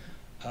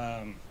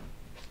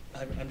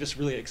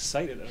really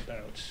excited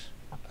about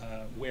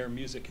where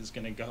music is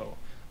going to go.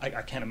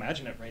 I can't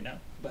imagine it right now,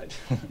 but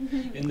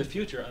in the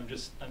future, I'm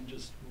just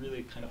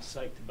really kind of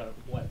psyched about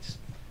what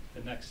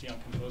the next young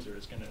composer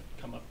is going to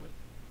come up with.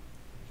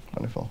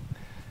 Wonderful.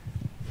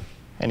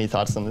 Any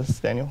thoughts on this,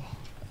 Daniel?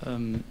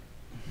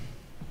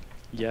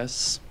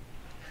 Yes.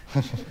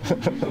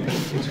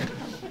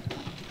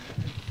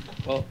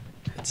 Well,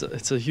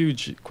 it's a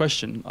huge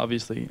question,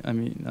 obviously. I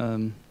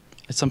mean,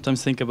 I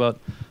sometimes think about,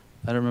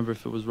 I don't remember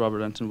if it was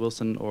Robert Anton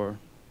Wilson or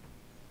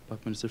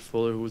Buckminster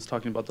Fuller who was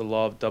talking about the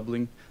law of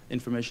doubling,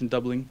 information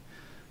doubling.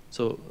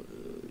 So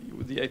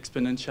the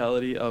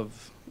exponentiality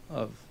of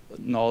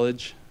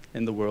knowledge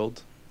in the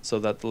world, so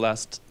that the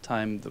last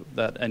time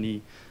that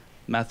any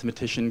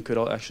mathematician could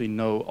actually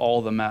know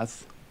all the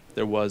math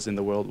there was in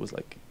the world was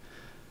like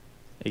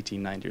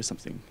 1890 or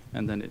something,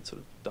 and then it sort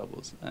of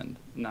doubles. And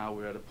now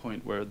we're at a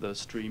point where the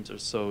streams are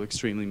so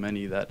extremely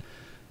many that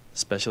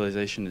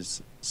specialization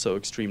is so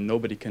extreme,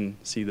 nobody can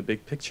see the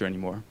big picture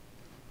anymore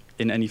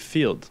in any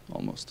field,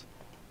 almost.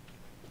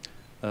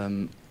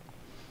 And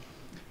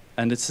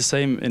it's the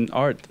same in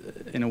art,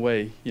 in a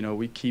way.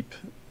 We keep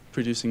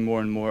producing more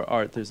and more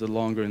art. There's a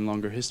longer and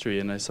longer history,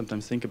 and I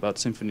sometimes think about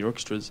symphony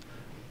orchestras.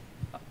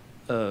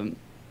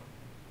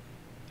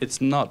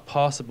 It's not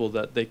possible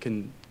that they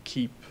can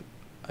keep,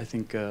 I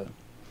think,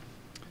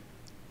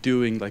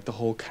 doing like the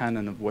whole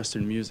canon of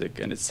Western music,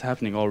 and it's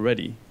happening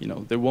already.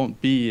 There won't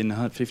be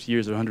in 50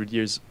 years or 100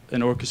 years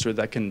an orchestra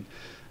that can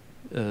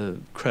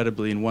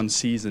credibly in one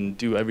season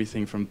do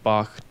everything from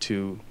Bach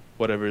to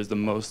whatever is the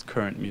most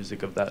current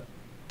music of that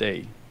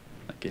day,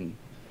 like in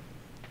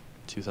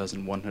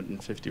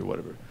 2150 or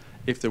whatever,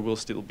 if there will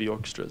still be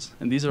orchestras.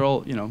 And these are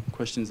all,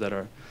 questions that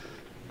are,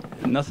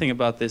 nothing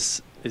about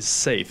this is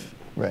safe,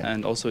 right.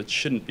 And also it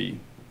shouldn't be.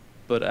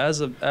 But as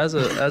an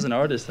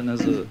artist and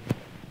as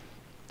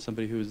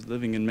somebody who is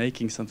living and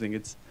making something,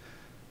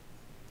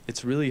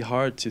 it's really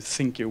hard to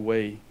think your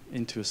way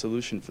into a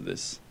solution for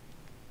this.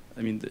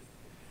 I mean,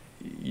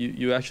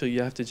 you have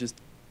to just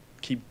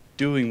keep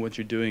doing what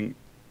you're doing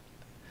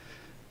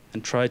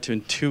and try to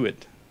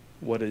intuit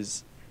what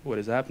is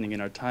happening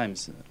in our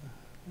times.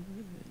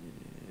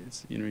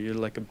 It's you're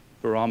like a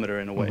barometer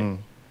in a way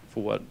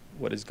for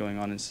what is going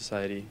on in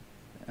society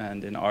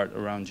and in art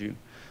around you,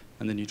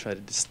 and then you try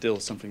to distill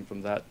something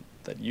from that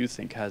you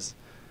think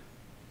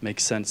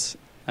makes sense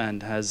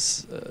and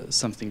has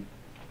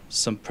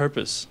some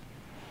purpose.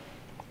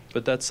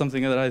 But that's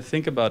something that I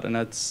think about, and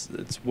it's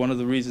one of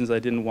the reasons I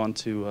didn't want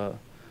to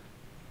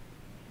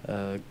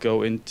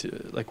go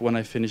into, like when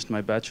I finished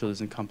my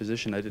bachelor's in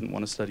composition, I didn't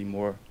want to study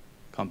more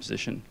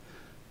composition.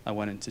 I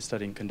went into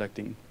studying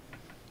conducting,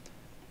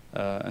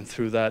 and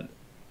through that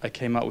I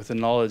came out with the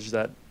knowledge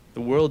that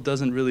the world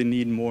doesn't really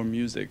need more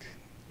music.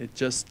 It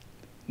just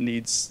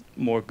needs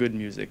more good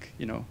music,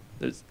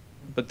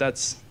 But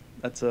that's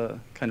a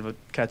kind of a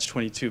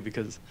catch-22,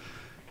 because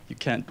you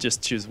can't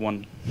just choose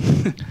one.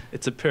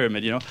 It's a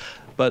pyramid,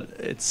 But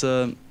it's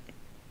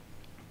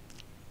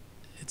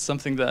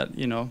something that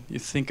you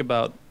think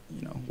about.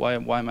 Why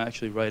am I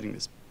actually writing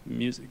this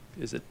music?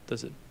 Is it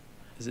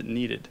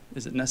needed?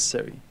 Is it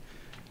necessary?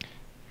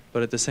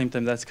 But at the same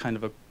time, that's kind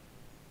of a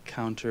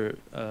counter.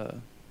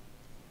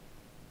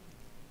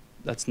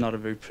 That's not a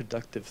very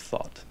productive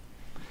thought.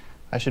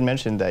 I should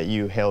mention that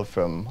you hail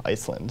from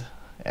Iceland,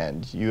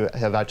 and you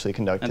have actually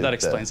conducted. And that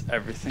explains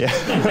everything. Yeah.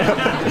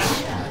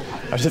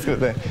 I was just going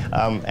to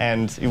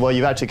say,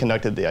 you've actually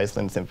conducted the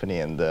Iceland Symphony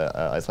and the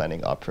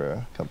Icelandic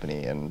Opera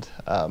Company, and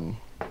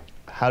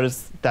how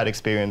does that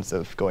experience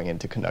of going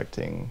into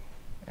conducting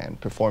and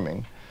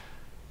performing,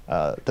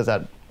 does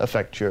that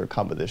affect your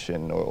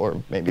composition,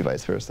 or maybe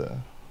vice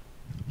versa?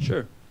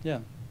 Sure, yeah.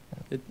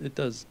 It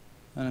does,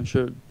 and I'm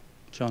sure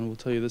John will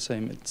tell you the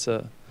same.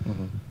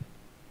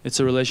 It's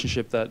a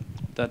relationship that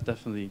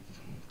definitely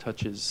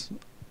touches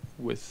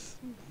with,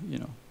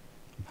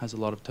 has a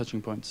lot of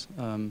touching points.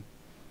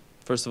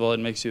 First of all, it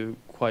makes you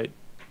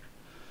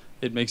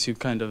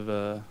kind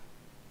of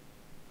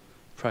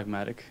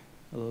pragmatic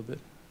a little bit,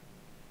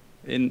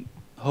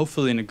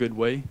 hopefully in a good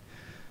way.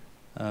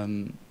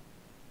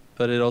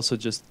 But it also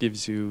just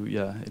gives you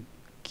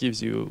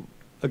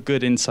a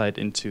good insight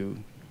into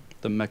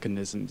the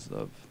mechanisms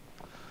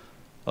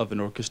of an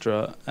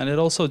orchestra, and it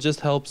also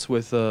just helps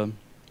with.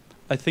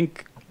 I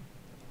think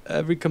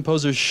every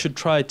composer should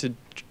try to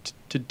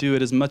do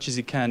it as much as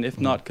he can, if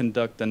not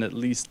conduct, then at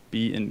least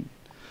be in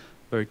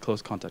very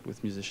close contact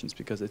with musicians,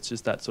 because it's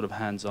just that sort of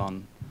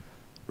hands-on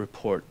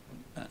report,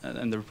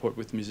 and the report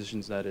with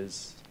musicians that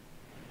is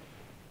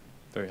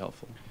very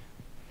helpful.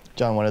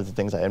 John, one of the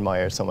things I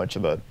admire so much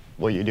about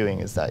what you're doing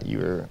is that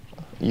you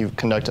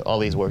conduct all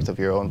these works of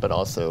your own, but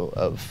also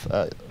of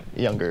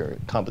younger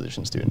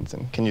composition students.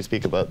 And can you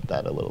speak about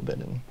that a little bit?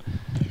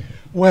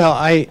 Well,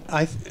 I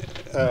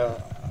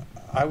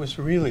was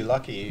really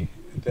lucky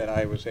that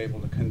I was able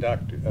to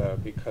conduct,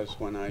 because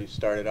when I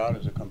started out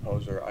as a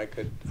composer, I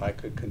could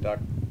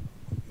conduct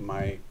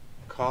my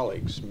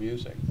colleagues'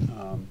 music,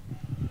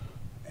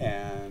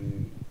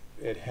 and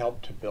it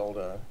helped to build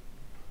a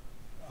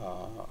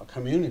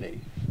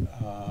community.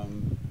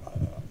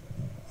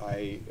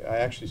 I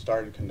actually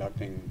started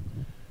conducting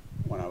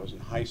when I was in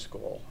high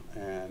school,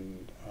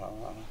 and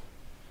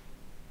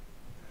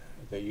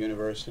the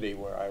university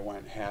where I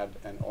went had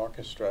an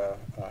orchestra,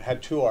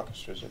 had two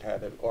orchestras. It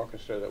had an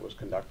orchestra that was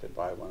conducted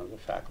by one of the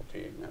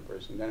faculty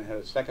members, and then it had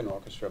a second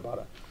orchestra, about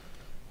a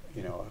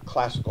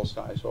classical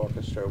size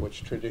orchestra,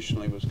 which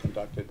traditionally was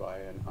conducted by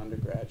an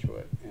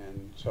undergraduate.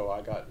 And so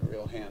I got a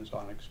real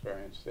hands-on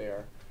experience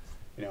there,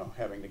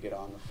 having to get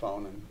on the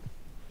phone and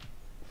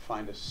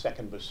find a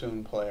second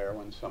bassoon player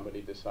when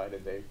somebody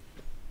decided they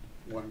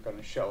weren't going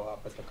to show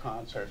up at the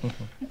concert.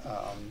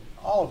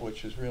 All of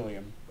which is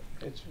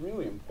it's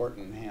really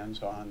important,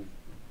 hands-on,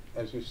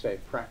 as you say,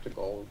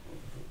 practical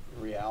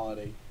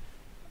reality.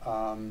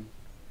 And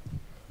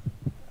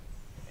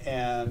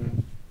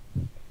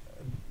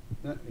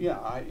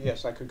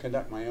yes, I could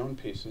conduct my own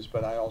pieces,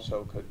 but I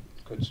also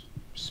could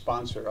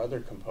sponsor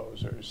other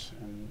composers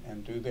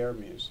and do their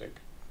music.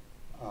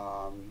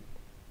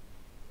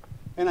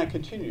 And I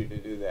continue to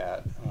do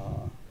that.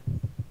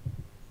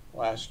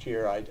 Last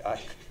year,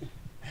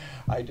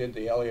 I did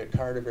the Elliott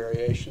Carter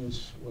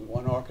Variations with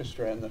one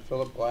orchestra and the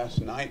Philip Glass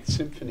Ninth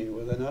Symphony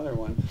with another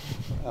one.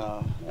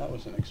 That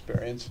was an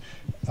experience.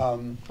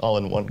 All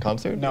in one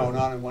concert? No,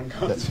 not in one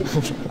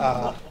concert.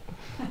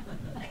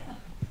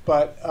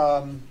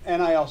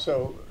 And I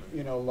also,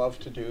 love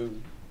to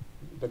do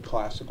the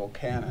classical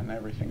canon,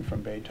 everything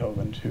from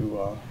Beethoven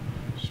to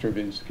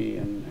Stravinsky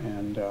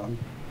and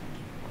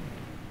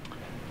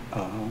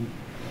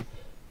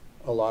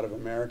a lot of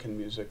American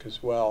music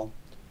as well.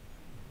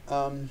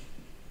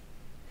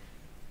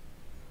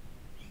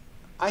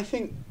 I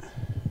think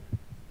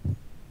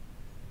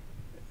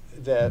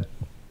that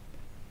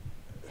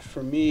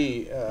for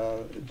me,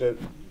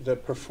 the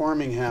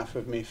performing half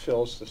of me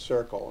fills the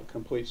circle,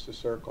 completes the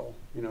circle.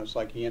 It's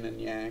like yin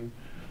and yang,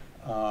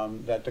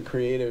 that the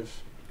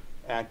creative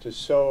act is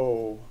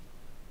so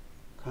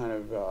kind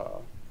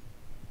of,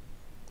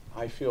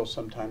 I feel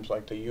sometimes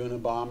like the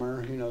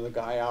Unabomber, the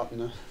guy out in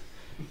the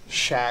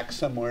shack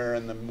somewhere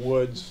in the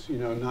woods,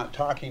 not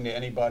talking to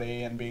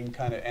anybody and being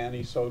kind of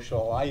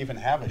antisocial. I even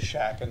have a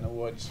shack in the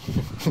woods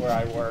where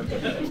I work.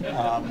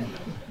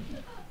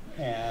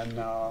 And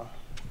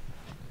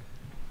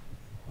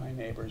my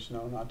neighbors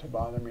know not to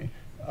bother me.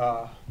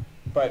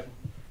 But,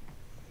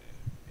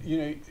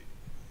 you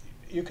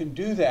can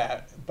do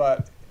that,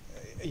 but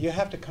you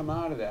have to come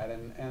out of that.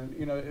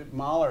 And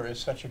Mahler is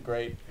such a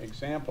great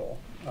example.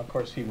 Of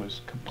course, he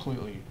was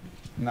completely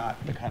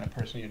not the kind of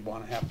person you'd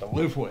want to have to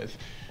live with,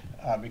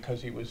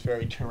 because he was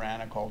very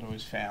tyrannical to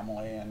his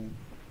family, and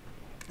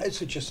it's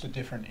just a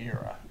different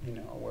era,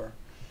 where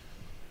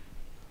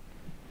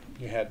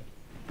you had,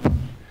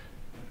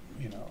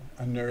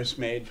 a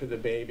nursemaid for the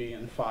baby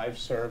and 5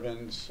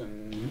 servants,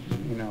 and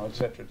et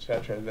cetera, et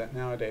cetera. That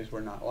nowadays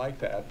we're not like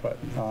that, but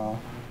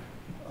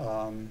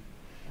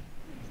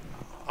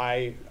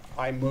I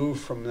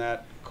moved from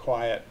that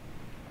quiet,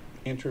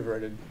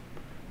 introverted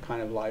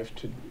kind of life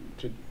to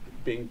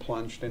being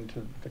plunged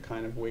into the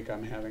kind of week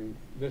I'm having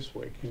this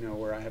week,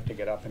 where I have to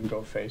get up and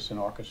go face an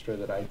orchestra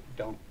that I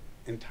don't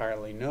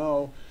entirely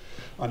know,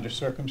 under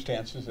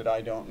circumstances that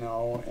I don't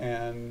know,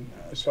 and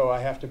so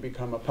I have to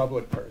become a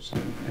public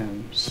person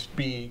and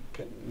speak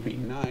and be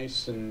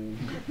nice and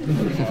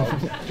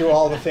do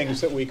all the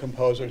things that we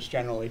composers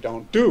generally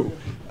don't do.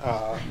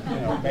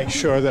 Make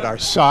sure that our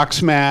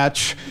socks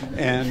match,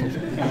 and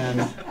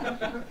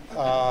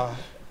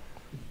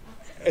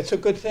it's a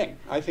good thing.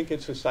 I think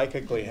it's a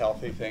psychically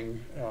healthy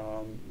thing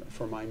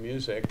for my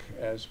music,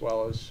 as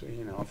well as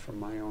for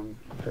my own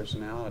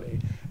personality,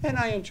 and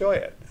I enjoy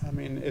it. I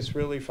mean, it's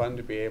really fun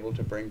to be able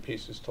to bring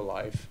pieces to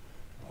life.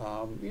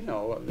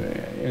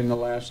 In the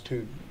last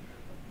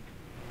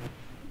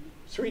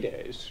 3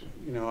 days,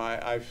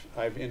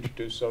 I've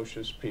introduced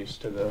Sosha's piece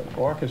to the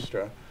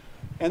orchestra,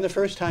 and the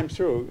first time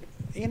through,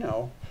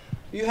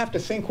 you have to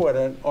think what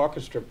an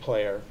orchestra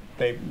player.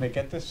 They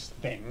get this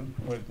thing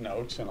with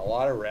notes and a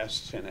lot of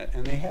rests in it,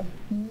 and they have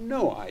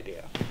no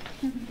idea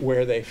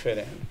where they fit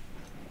in.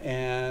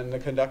 And the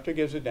conductor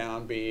gives a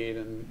downbeat,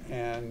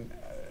 and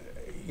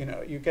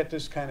you get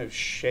this kind of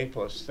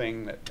shapeless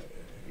thing that,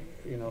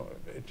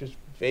 it just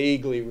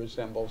vaguely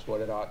resembles what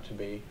it ought to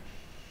be.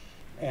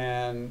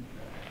 And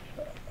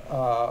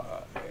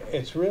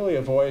it's really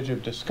a voyage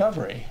of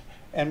discovery.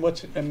 And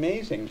what's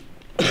amazing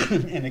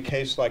in a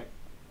case like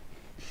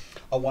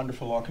a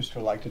wonderful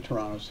orchestra like the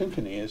Toronto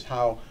Symphony is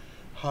how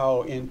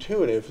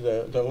intuitive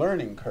the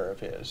learning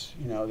curve is.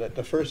 That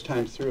the first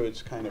time through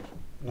it's kind of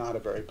not a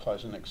very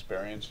pleasant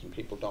experience, and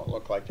people don't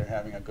look like they're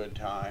having a good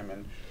time,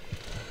 and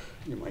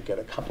you might get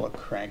a couple of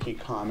cranky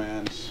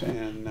comments.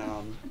 And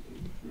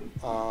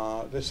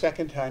the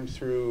second time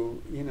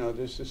through,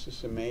 there's just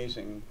this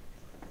amazing,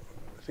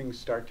 things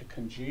start to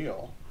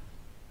congeal.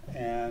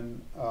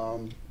 And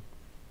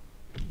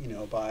you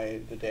know, by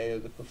the day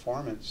of the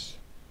performance,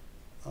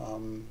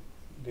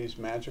 these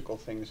magical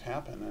things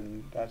happen,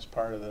 and that's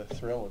part of the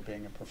thrill of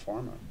being a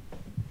performer.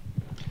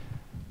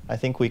 I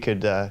think we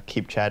could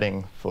keep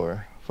chatting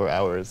for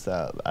hours.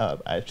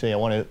 Actually, I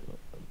want to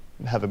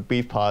have a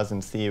brief pause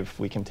and see if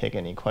we can take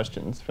any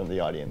questions from the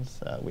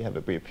audience. We have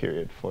a brief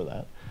period for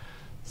that.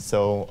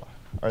 So,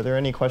 are there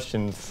any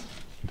questions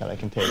that I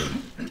can take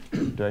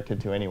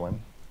directed to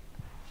anyone?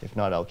 If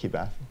not, I'll keep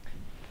asking.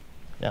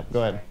 Yeah,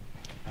 go ahead.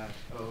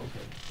 Okay,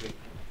 great.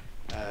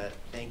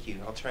 Thank you.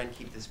 I'll try and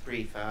keep this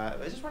brief. I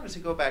just wanted to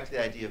go back to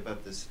the idea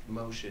about this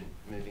motion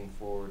moving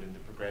forward and the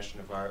progression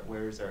of art.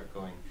 Where is art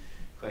going?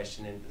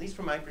 Question. And at least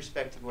from my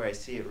perspective, where I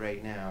see it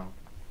right now,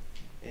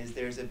 is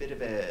there's a bit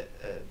of a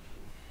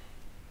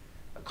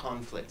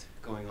conflict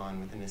going on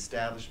with an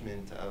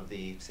establishment of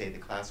the, say, the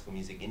classical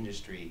music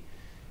industry,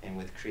 and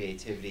with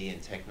creativity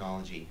and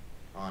technology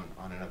on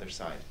another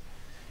side.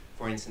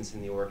 For instance,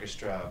 in the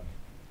orchestra,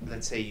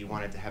 let's say you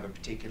wanted to have a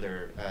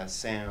particular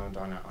sound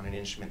on an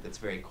instrument that's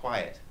very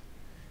quiet,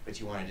 but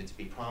you wanted it to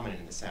be prominent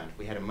in the sound. If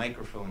we had a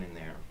microphone in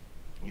there,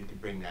 you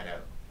could bring that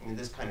out. I mean,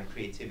 this kind of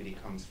creativity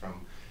comes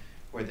from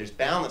where there's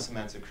boundless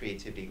amounts of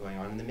creativity going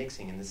on in the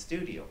mixing in the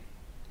studio.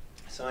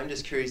 So I'm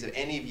just curious if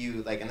any of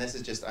you, like, and this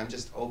is just, I'm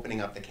just opening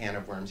up the can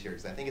of worms here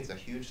because I think it's a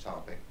huge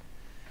topic.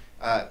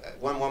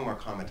 One more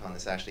comment on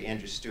this, actually.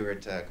 Andrew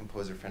Stewart, a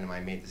composer friend of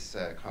mine, made this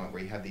comment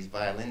where you have these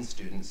violin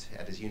students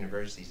at his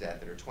university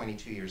that are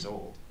 22 years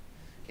old.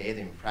 Okay,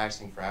 they've been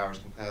practicing for hours,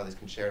 can play all these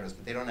concertos,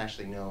 but they don't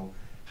actually know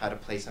how to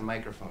place a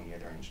microphone near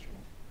their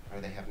instrument, or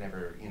they have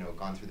never, you know,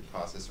 gone through the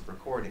process of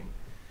recording.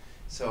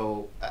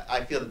 So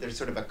I feel that there's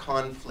sort of a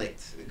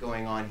conflict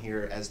going on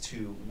here as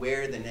to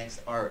where the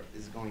next art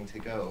is going to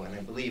go, and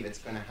I believe it's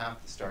going to have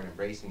to start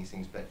embracing these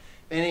things. But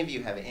if any of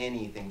you have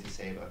anything to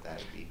say about that,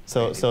 it'd be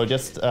so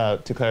just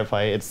to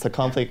clarify, it's a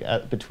conflict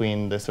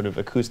between the sort of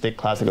acoustic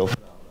classical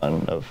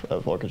phenomenon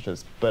of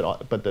orchestras,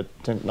 but the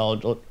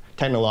technological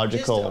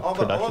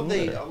production.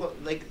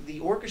 Like the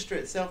orchestra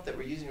itself that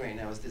we're using right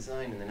now is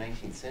designed in the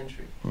 19th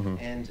century. Mm-hmm.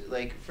 And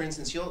like, for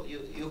instance, you'll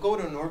go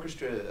to an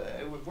orchestra.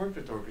 I've worked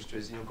with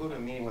orchestras, and you'll go to a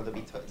meeting where they'll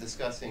be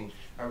discussing,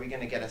 are we going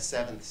to get a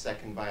seventh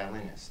second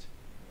violinist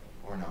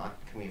or not?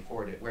 Can we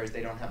afford it? Whereas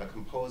they don't have a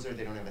composer,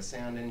 they don't have a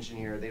sound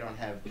engineer, they don't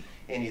have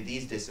any of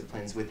these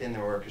disciplines within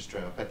their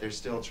orchestra, but they're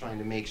still trying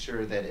to make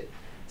sure that it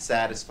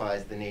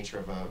satisfies the nature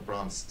of a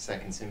Brahms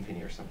Second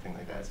Symphony or something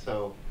like that.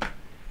 So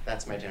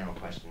that's my general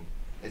question.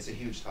 It's a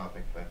huge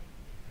topic, but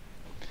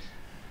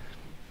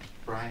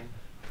Brian?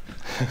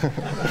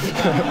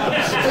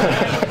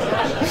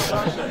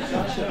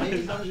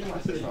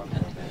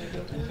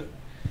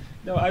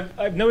 No,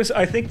 I've noticed.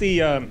 I think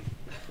the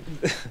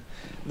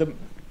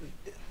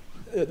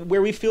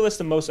where we feel this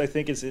the most, I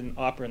think, is in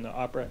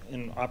opera,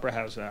 in opera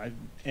house,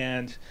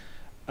 and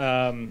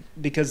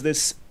because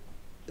this,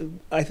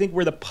 I think,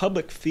 where the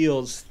public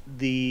feels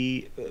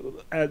the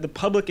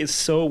public is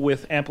so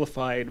with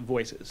amplified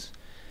voices.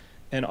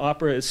 And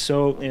opera is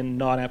so in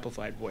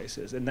non-amplified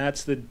voices, and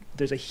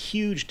there's a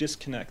huge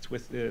disconnect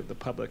with the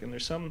public. And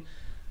there's some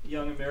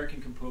young American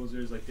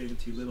composers like David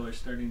T. Little are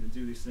starting to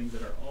do these things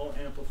that are all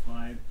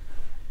amplified,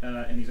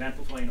 and he's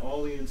amplifying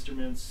all the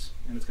instruments,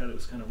 and it's got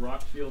this kind of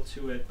rock feel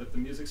to it. But the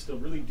music's still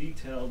really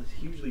detailed,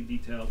 hugely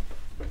detailed,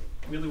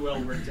 really well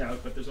worked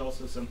out. But there's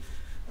also some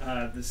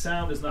the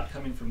sound is not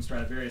coming from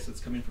Stradivarius; it's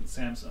coming from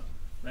Samsung,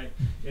 right?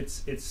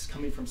 It's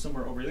coming from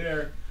somewhere over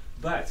there.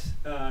 But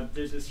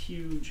there's this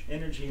huge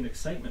energy and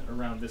excitement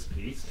around this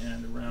piece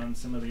and around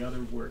some of the other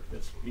work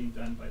that's being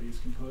done by these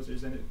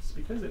composers, and it's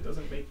because it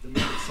doesn't make the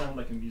music sound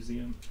like a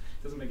museum.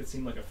 It doesn't make it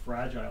seem like a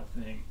fragile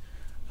thing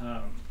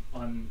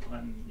on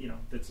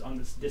that's on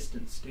this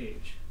distant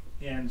stage.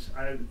 And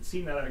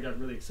seeing that, I got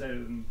really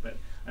excited. But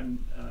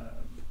I'm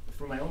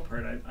for my own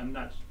part, I'm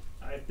not.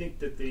 I think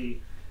that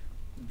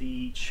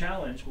the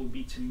challenge will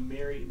be to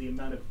marry the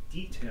amount of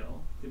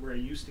detail that we're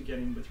used to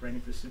getting with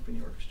writing for symphony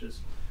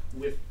orchestras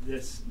with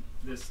this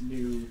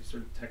new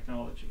sort of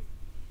technology.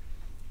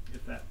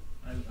 If that,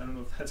 I don't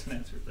know if that's an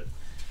answer, but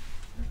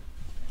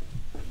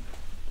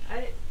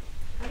I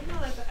don't know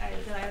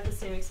that I have the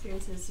same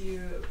experience as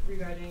you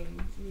regarding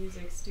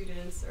music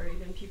students or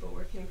even people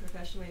working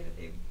professionally that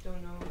they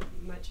don't know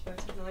much about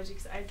technology.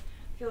 Because I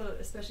feel,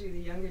 especially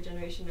the younger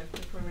generation of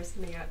performers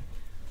coming up,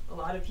 a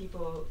lot of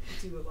people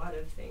do a lot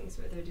of things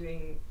where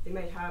they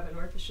might have an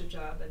orchestra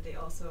job, but they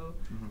also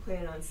play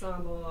an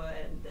ensemble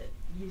and that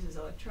uses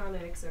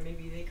electronics, or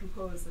maybe they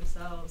compose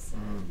themselves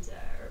and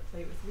or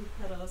play with loop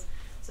pedals.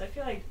 So I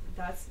feel like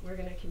we're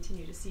going to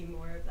continue to see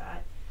more of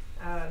that.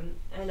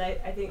 And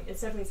I think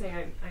it's definitely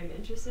something I'm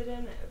interested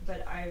in,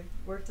 but I've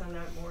worked on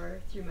that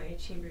more through my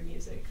chamber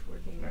music,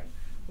 working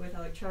with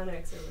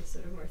electronics or with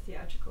sort of more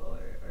theatrical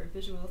or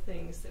visual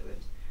things that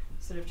would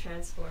sort of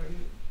transform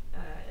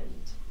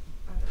and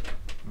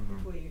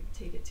hopefully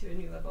take it to a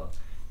new level.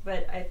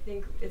 But I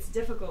think it's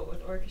difficult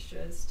with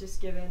orchestras, just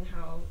given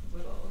how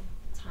little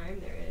time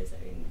there is.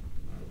 I mean,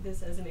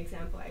 this as an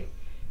example, I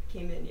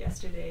came in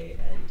yesterday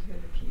and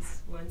heard the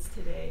piece once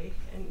today,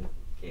 and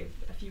gave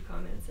a few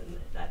comments, and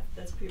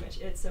that's pretty much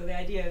it. So the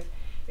idea of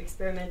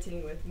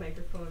experimenting with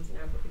microphones and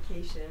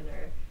amplification,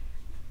 or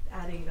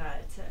adding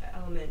that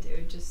element, it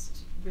would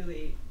just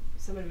really,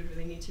 someone would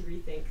really need to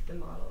rethink the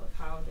model of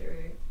how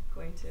they're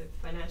going to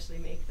financially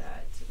make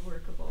that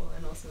workable,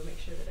 and also make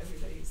sure that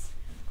everybody's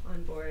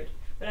on board.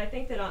 But I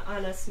think that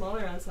on a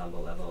smaller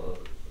ensemble level,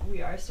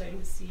 we are starting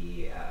to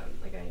see,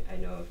 like I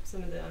know of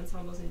some of the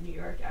ensembles in New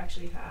York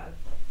actually have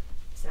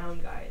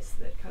sound guys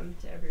that come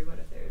to every one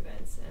of their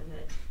events, and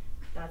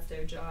that's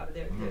their job.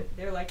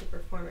 They're like a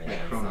performer in the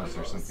ensemble. Kronos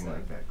or something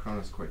like that.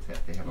 Kronos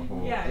Quartet. They have a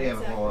whole yeah, they have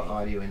exactly. a whole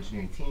audio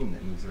engineering team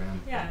that moves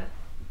around. Yeah.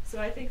 So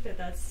I think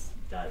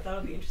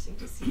that'll be interesting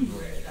to see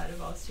where that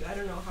evolves to. I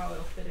don't know how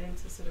it'll fit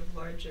into sort of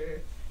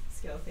larger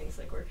scale things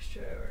like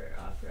orchestra or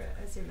opera,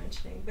 as you're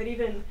mentioning. But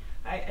even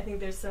I think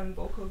there's some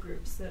vocal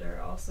groups that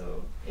are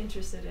also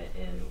interested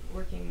in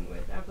working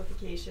with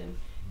amplification,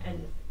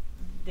 and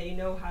they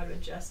know how to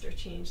adjust or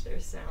change their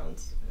sound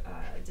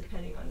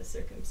depending on the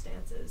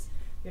circumstances.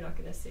 You're not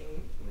going to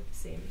sing with the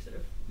same sort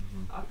of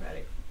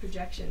operatic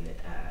projection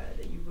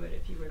that you would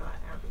if you were not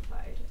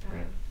amplified.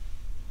 Right.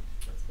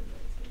 That's been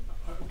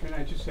nice. Can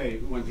I just say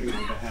one thing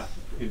on behalf,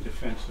 in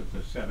defense of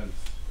the seventh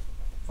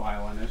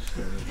violinist?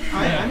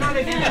 I'm not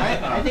against.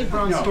 I think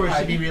bronze No, scores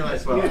should be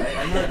realized well.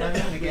 yeah. I'm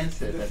not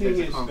against it. The That thing there's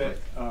a is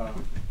conflict. that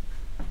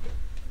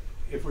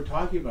if we're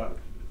talking about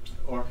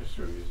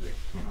orchestra music,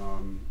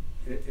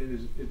 it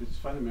is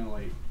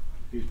fundamentally,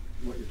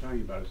 what you're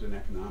talking about is an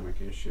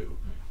economic issue.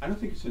 I don't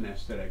think it's an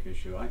aesthetic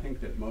issue. I think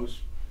that most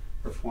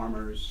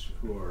performers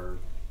who are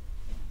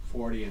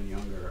 40 and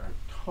younger are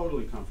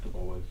totally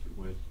comfortable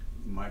with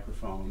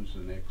microphones,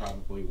 and they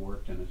probably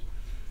worked in a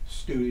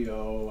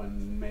studio,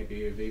 and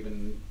maybe have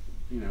even,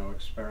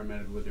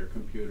 experimented with their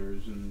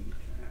computers, and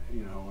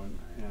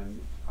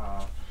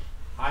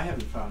I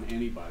haven't found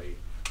anybody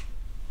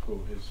who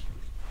has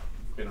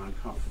been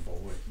uncomfortable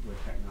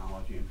with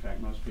technology. In fact,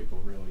 most people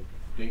really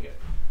dig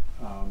it.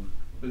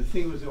 But the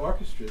thing with the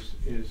orchestras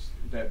is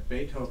that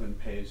Beethoven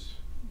pays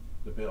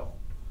the bill,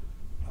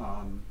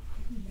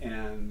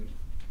 and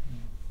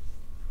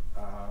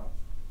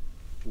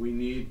we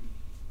need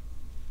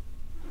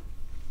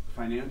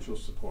financial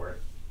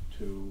support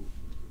to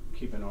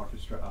keep an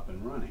orchestra up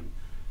and running.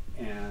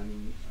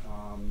 And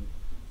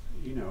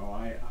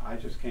I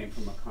just came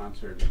from a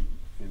concert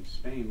in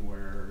Spain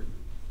where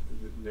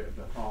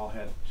the hall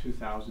had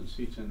 2,000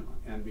 seats,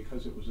 and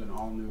because it was an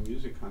all-new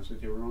music concert,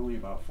 there were only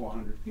about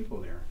 400 people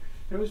there.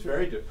 It was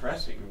very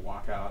depressing to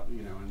walk out,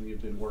 and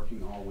you've been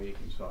working all week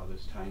and saw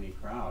this tiny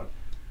crowd.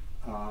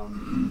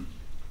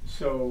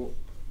 So,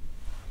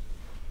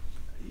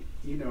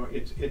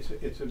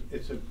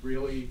 it's a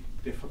really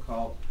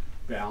difficult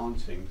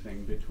balancing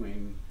thing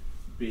between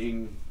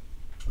being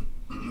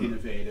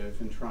innovative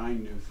and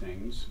trying new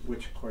things,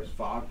 which of course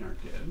Wagner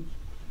did,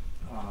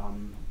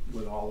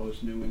 with all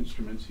those new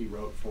instruments he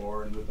wrote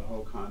for, and with the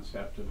whole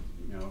concept of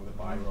the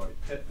Bayreuth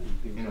pit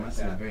and things like that. It must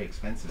have been very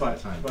expensive at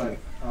the time. But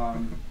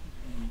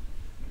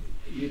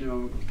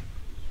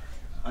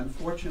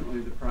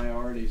unfortunately, the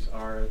priorities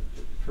are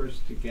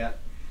first to get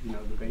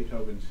the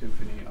Beethoven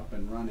Symphony up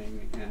and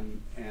running,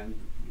 and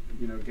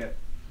get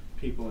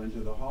people into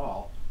the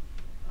hall.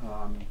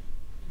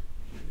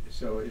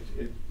 So it's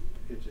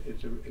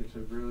a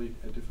really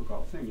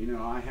difficult thing.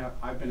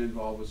 I've been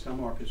involved with some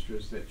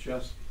orchestras that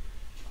just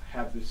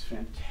have this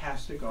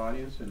fantastic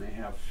audience, and they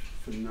have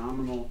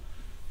phenomenal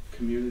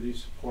community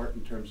support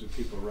in terms of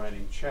people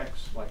writing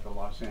checks, like the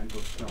Los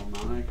Angeles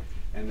Philharmonic,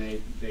 and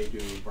they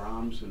do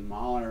Brahms and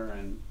Mahler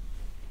and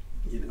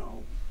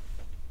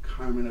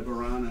Carmen of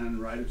Burana and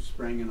Rite of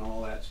Spring and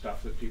all that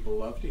stuff that people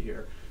love to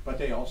hear. But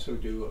they also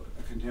do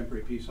a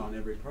contemporary piece on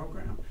every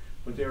program.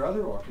 But there are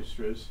other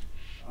orchestras,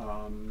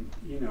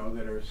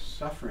 that are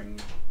suffering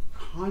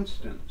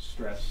constant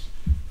stress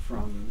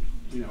from,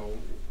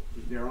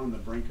 they're on the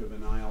brink of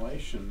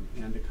annihilation,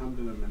 and to come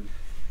to them and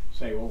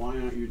say, well, why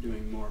aren't you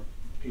doing more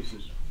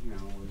pieces,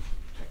 with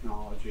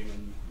technology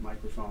and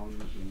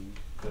microphones and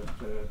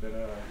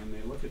and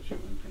they look at you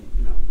and think,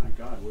 my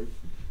God, we're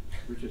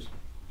just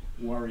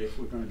worried if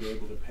we're going to be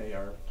able to pay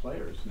our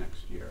players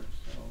next year.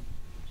 So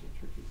it's a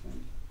tricky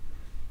thing.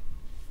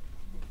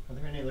 Are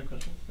there any other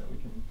questions that we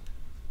can take?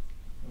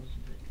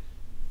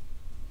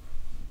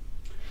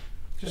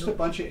 Just a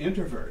bunch of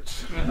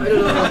introverts. I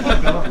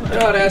don't know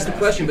how to ask the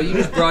question, but you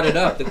just brought it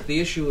up, the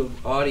issue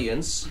of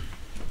audience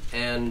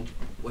and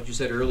what you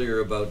said earlier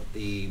about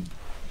the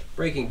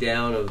breaking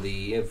down of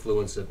the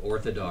influence of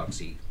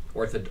orthodoxies.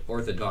 I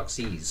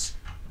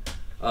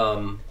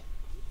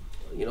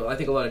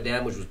think a lot of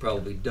damage was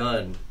probably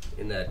done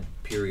in that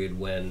period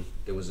when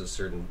there was a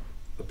certain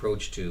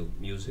approach to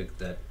music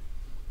that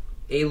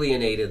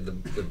alienated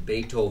the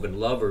Beethoven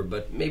lover,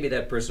 but maybe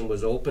that person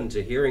was open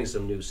to hearing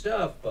some new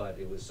stuff, but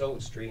it was so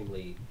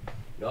extremely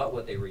not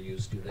what they were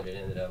used to that it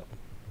ended up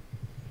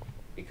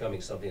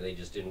becoming something they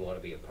just didn't want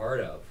to be a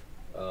part of.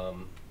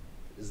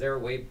 Is there a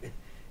way,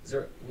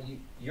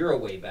 you're a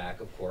way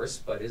back, of course,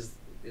 but is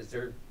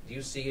there, do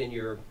you see in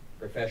your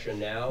profession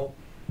now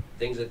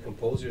things that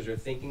composers are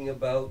thinking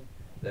about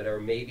that are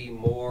maybe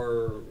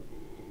more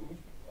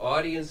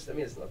audience, I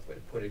mean, it's not the way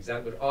to put it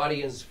exactly, but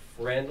audience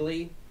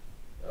friendly?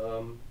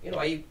 You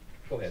know,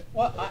 go ahead.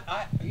 Well,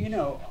 you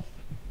know,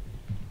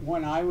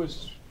 when I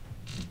was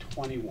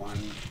 21,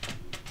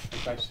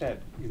 as I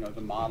said, you know,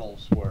 the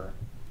models were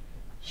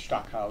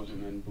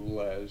Stockhausen and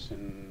Boulez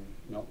and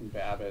Milton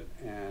Babbitt,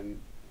 and,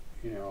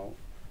 you know,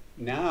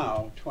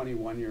 now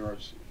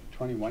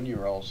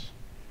 21-year-olds,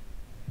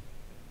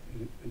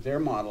 their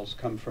models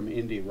come from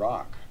indie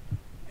rock,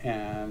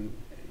 and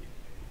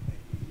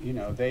you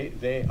know,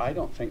 I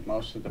don't think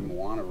most of them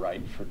want to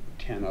write for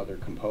 10 other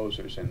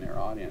composers in their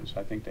audience.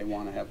 I think they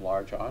want to have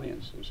large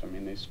audiences. I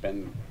mean, they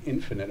spend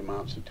infinite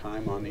amounts of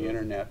time on the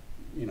internet,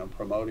 you know,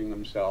 promoting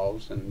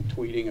themselves and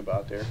tweeting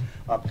about their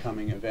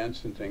upcoming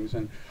events and things,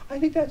 and I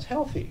think that's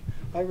healthy.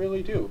 I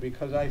really do,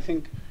 because I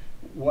think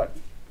what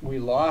we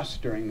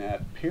lost during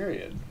that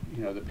period,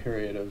 you know, the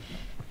period of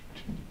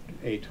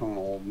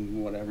atonal,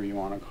 whatever you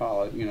want to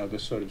call it, you know, the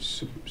sort of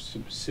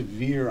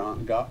severe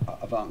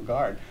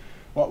avant-garde,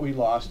 what we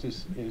lost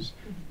is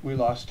we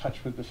lost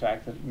touch with the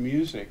fact that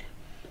music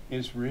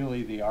is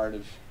really the art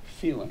of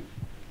feeling,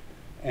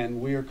 and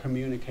we're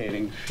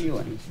communicating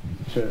feeling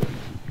to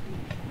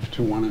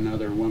one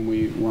another when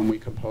we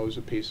compose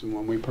a piece and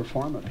when we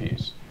perform a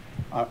piece.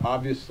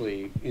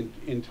 Obviously,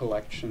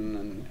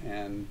 intellection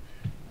and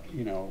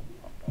you know,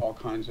 all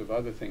kinds of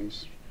other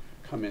things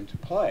come into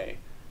play,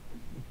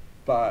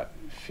 but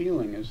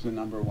feeling is the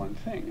number one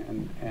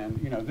thing.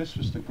 And you know, this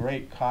was the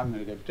great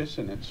cognitive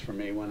dissonance for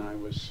me when I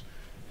was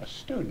a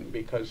student,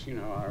 because, you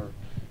know, our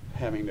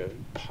having to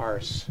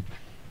parse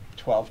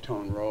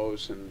 12-tone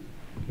rows and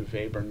the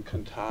Webern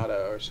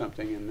cantata or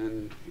something, and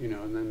then, you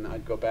know, and then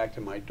I'd go back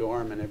to my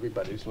dorm and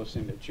everybody's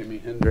listening to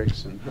Jimi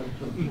Hendrix, and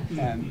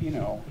you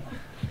know,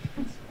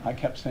 I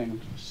kept saying,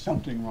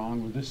 something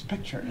wrong with this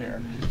picture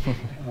here.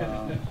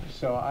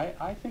 So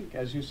I think,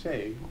 as you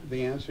say,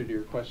 the answer to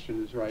your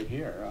question is right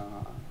here,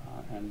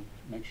 and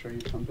make sure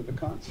you come to the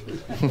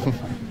concert.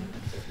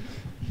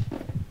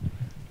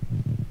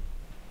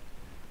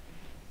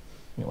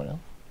 Anyone else?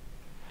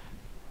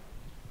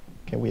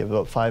 Okay, we have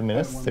about 5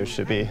 minutes. There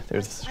should be,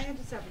 there's... I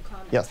just have a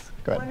comment. Yes,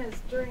 go ahead. One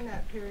is, during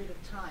that period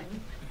of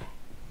time,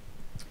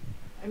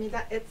 I mean,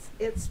 that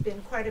it's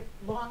been quite a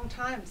long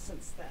time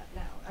since that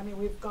now. I mean,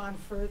 we've gone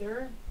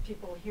further.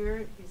 People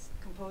here, these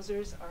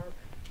composers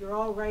you're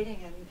all writing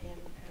in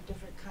a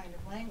different kind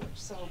of language.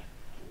 So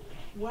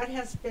what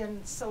has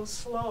been so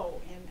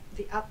slow in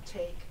the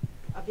uptake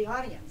of the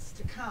audience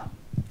to come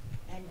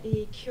and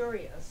be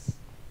curious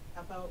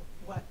about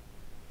what,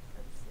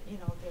 you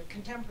know, their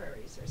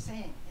contemporaries are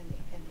saying in the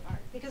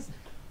art? Because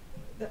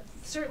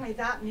certainly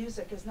that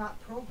music is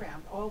not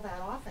programmed all that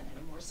often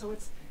anymore. So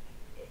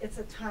it's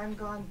a time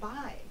gone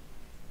by,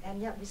 and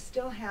yet we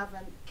still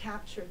haven't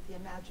captured the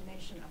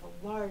imagination of a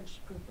large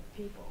group of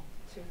people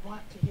to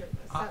want to hear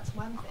this. That's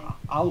one thing.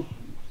 I'll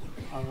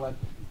let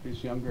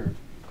these younger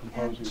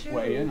composers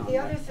weigh in on that. The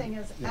other thing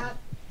is,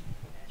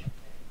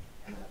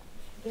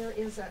 there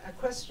is a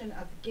question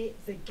of the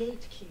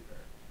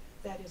gatekeeper,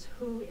 that is,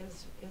 who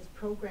is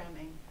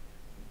programming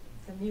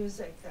the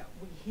music that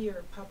we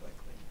hear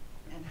publicly,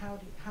 and how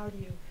do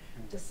you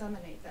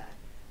disseminate that?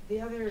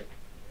 The other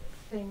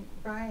thing,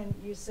 Brian,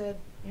 you said,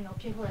 you know,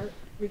 people are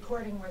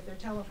recording with their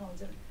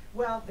telephones, and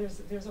well,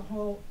 there's a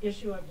whole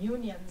issue of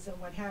unions and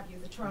what have you.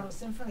 The Toronto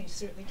Symphony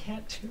certainly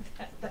can't do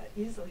that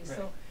easily.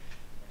 Right.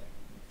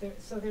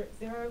 So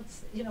there are,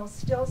 you know,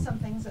 still some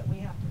things that we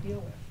have to deal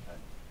with. But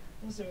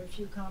those are a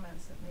few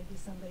comments that maybe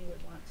somebody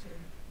would want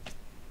to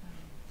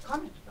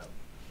comment about.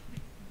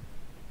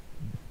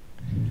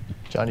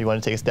 John, you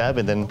want to take a stab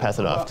and then pass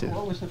it off to...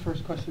 What was the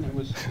first question? It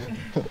was...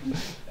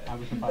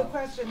 The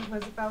question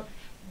was about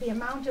the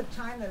amount of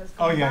time that has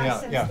gone by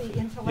since the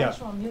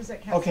intellectual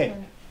music has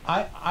been...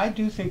 I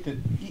do think that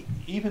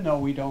even though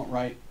we don't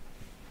write,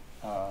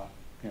 you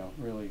know,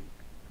 really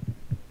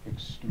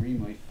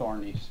extremely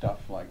thorny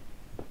stuff like,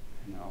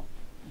 you know,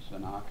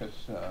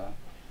 Xenakis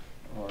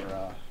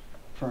or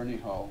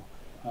Ferniho,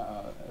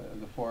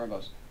 the four of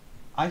us,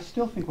 I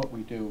still think what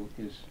we do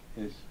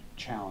is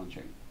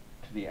challenging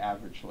to the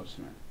average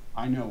listener.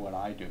 I know what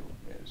I do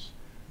is,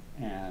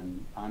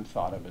 and I'm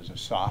thought of as a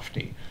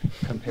softie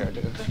compared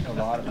to a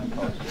lot of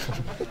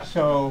composers.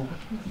 So,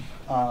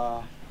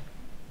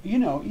 you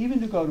know,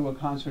 even to go to a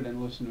concert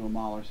and listen to a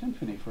Mahler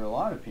symphony for a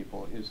lot of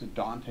people is a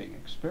daunting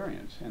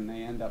experience, and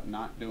they end up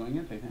not doing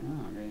it. They think,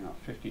 oh, you know,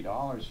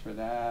 $50 for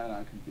that,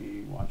 I could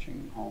be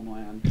watching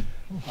Homeland.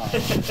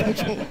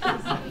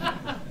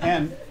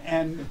 And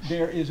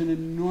there is an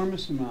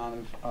enormous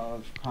amount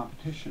of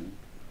competition,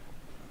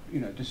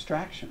 you know,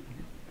 distraction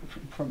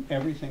from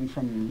everything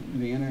from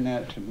the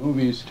internet to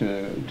movies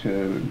to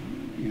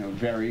you know,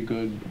 very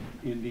good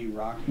indie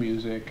rock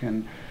music,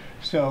 and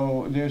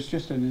so there's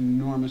just an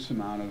enormous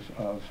amount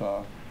of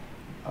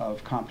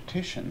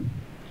competition,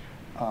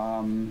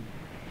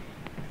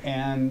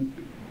 and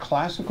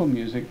classical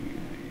music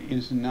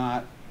is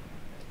not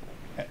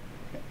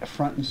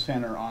front and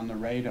center on the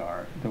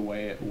radar the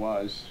way it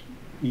was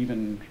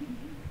even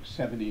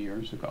 70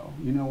 years ago.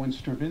 You know, when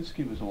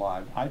Stravinsky was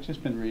alive, I've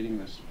just been reading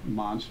this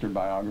monster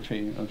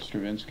biography of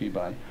Stravinsky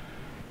by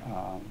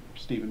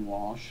Stephen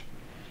Walsh.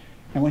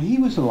 And when he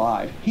was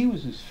alive, he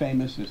was as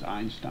famous as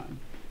Einstein.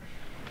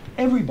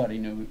 Everybody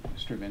knew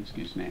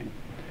Stravinsky's name.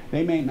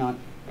 They may not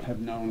have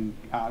known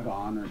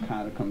Agon or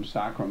Canticum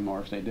Sacrum,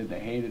 or if they did, they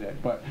hated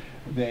it. But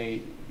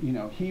they, you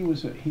know, he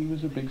was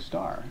a big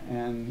star.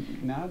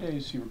 And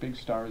nowadays, your big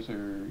stars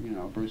are, you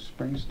know, Bruce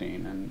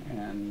Springsteen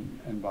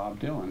and Bob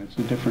Dylan. It's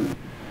a different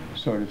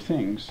sort of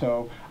thing.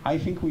 So I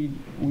think we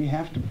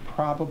have to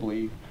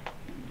probably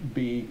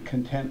be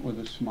content with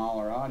a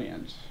smaller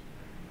audience,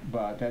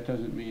 but that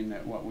doesn't mean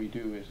that what we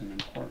do isn't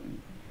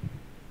important.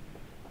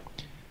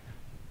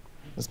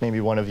 Does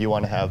maybe one of you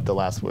want to have the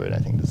last word? I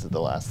think this is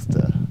the last.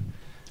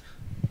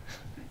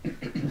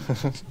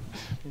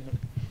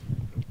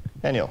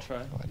 Daniel.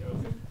 Try.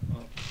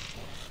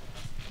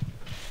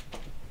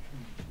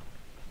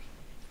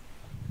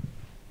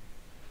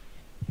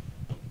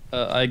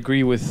 I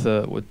agree with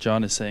what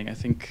John is saying. I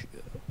think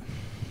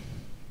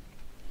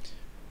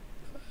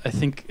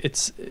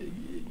it's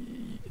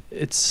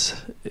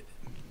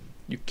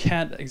you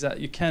can't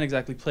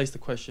exactly place the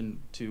question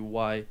to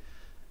why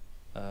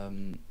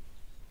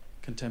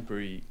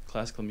contemporary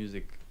classical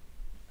music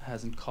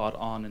hasn't caught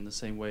on in the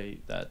same way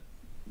that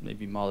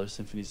maybe Mahler's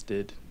symphonies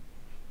did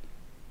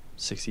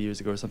 60 years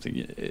ago or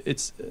something.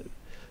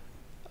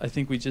 I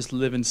think we just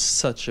live in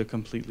such a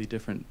completely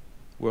different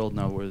world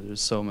now, where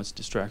there's so much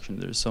distraction,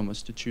 there's so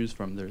much to choose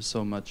from, there's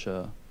so much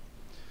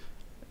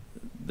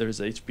there's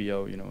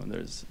HBO, you know, and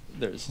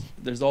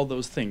there's all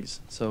those things.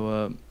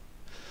 So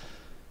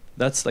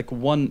that's like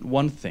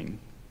one thing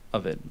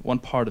of it, one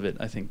part of it,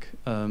 I think.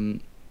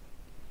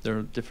 There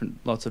are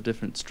lots of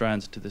different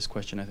strands to this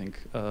question, I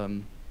think.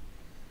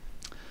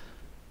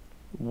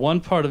 One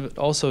part of it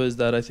also is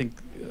that I think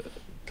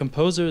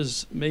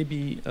composers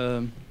maybe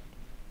have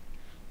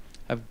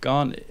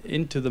gone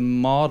into the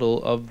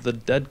model of the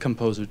dead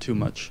composer too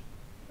much,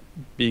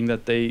 being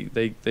that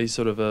they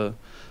sort of are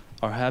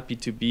happy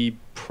to be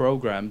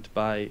programmed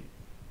by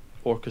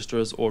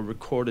orchestras or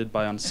recorded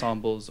by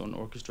ensembles on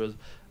orchestras,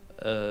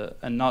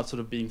 and not sort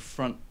of being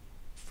frontmen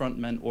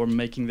or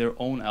making their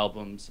own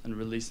albums and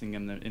releasing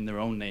them in their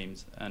own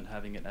names and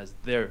having it as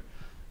their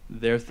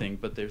thing,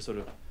 but they're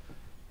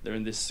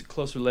in this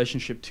close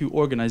relationship to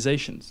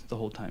organizations the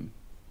whole time,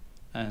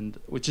 and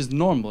which is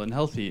normal and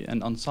healthy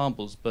and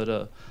ensembles,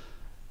 but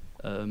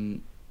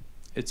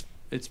it's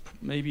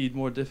maybe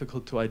more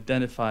difficult to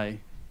identify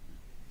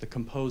the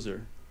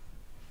composer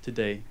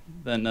today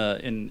than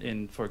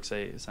in for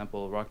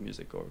example rock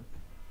music, or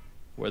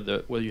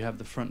where you have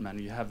the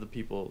frontman, you have the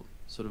people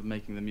sort of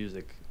making the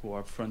music who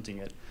are fronting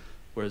it,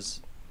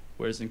 whereas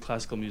in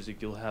classical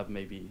music you'll have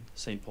maybe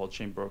St. Paul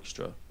Chamber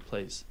Orchestra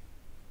plays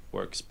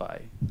works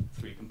by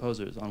 3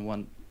 composers on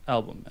one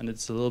album, and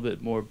it's a little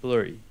bit more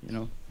blurry, you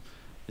know.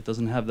 It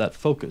doesn't have that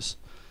focus.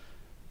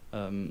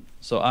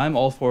 So I'm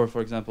all for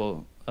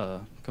example,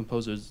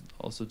 composers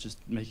also just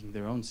making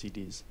their own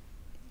CDs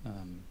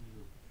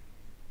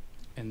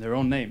in their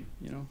own name,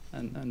 you know,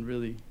 and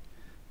really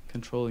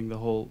controlling the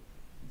whole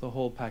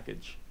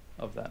package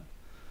of that.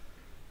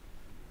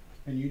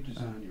 And you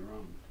design your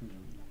own.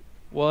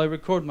 Well, I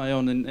record my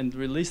own and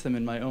release them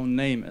in my own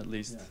name, at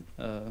least.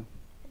 Yeah.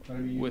 But I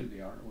mean, you do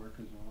the artwork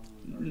as well,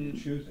 or you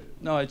choose it?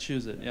 No, I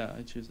choose it. Yeah,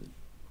 I choose it.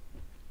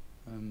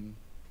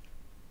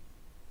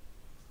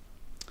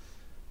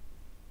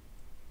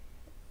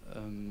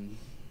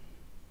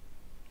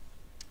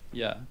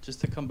 Yeah,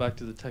 just to come back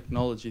to the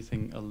technology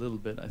thing a little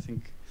bit, I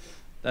think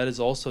that is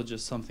also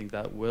just something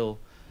that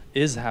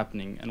is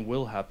happening and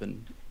will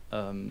happen,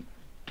 and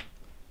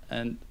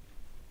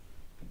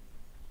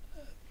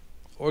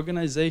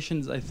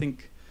organizations, I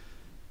think,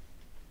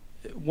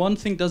 one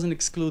thing doesn't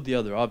exclude the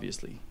other,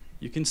 obviously.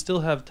 You can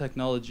still have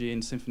technology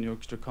in symphony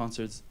orchestra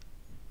concerts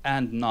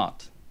and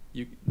not.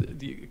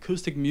 The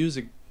acoustic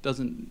music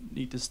doesn't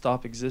need to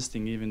stop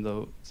existing, even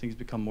though things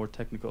become more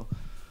technical.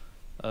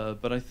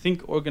 But I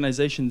think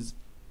organizations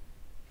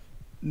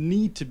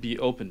need to be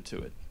open to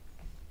it,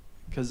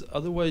 because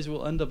otherwise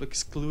we'll end up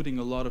excluding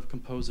a lot of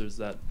composers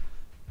that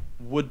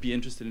would be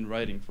interested in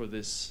writing for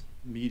this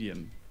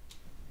medium,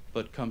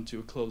 but come to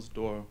a closed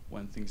door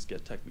when things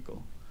get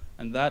technical.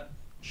 And that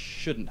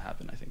shouldn't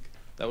happen, I think.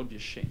 That would be a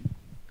shame.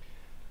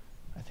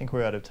 I think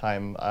we're out of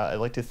time. I'd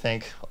like to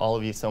thank all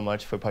of you so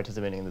much for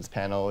participating in this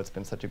panel. It's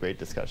been such a great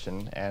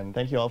discussion, and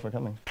thank you all for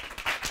coming.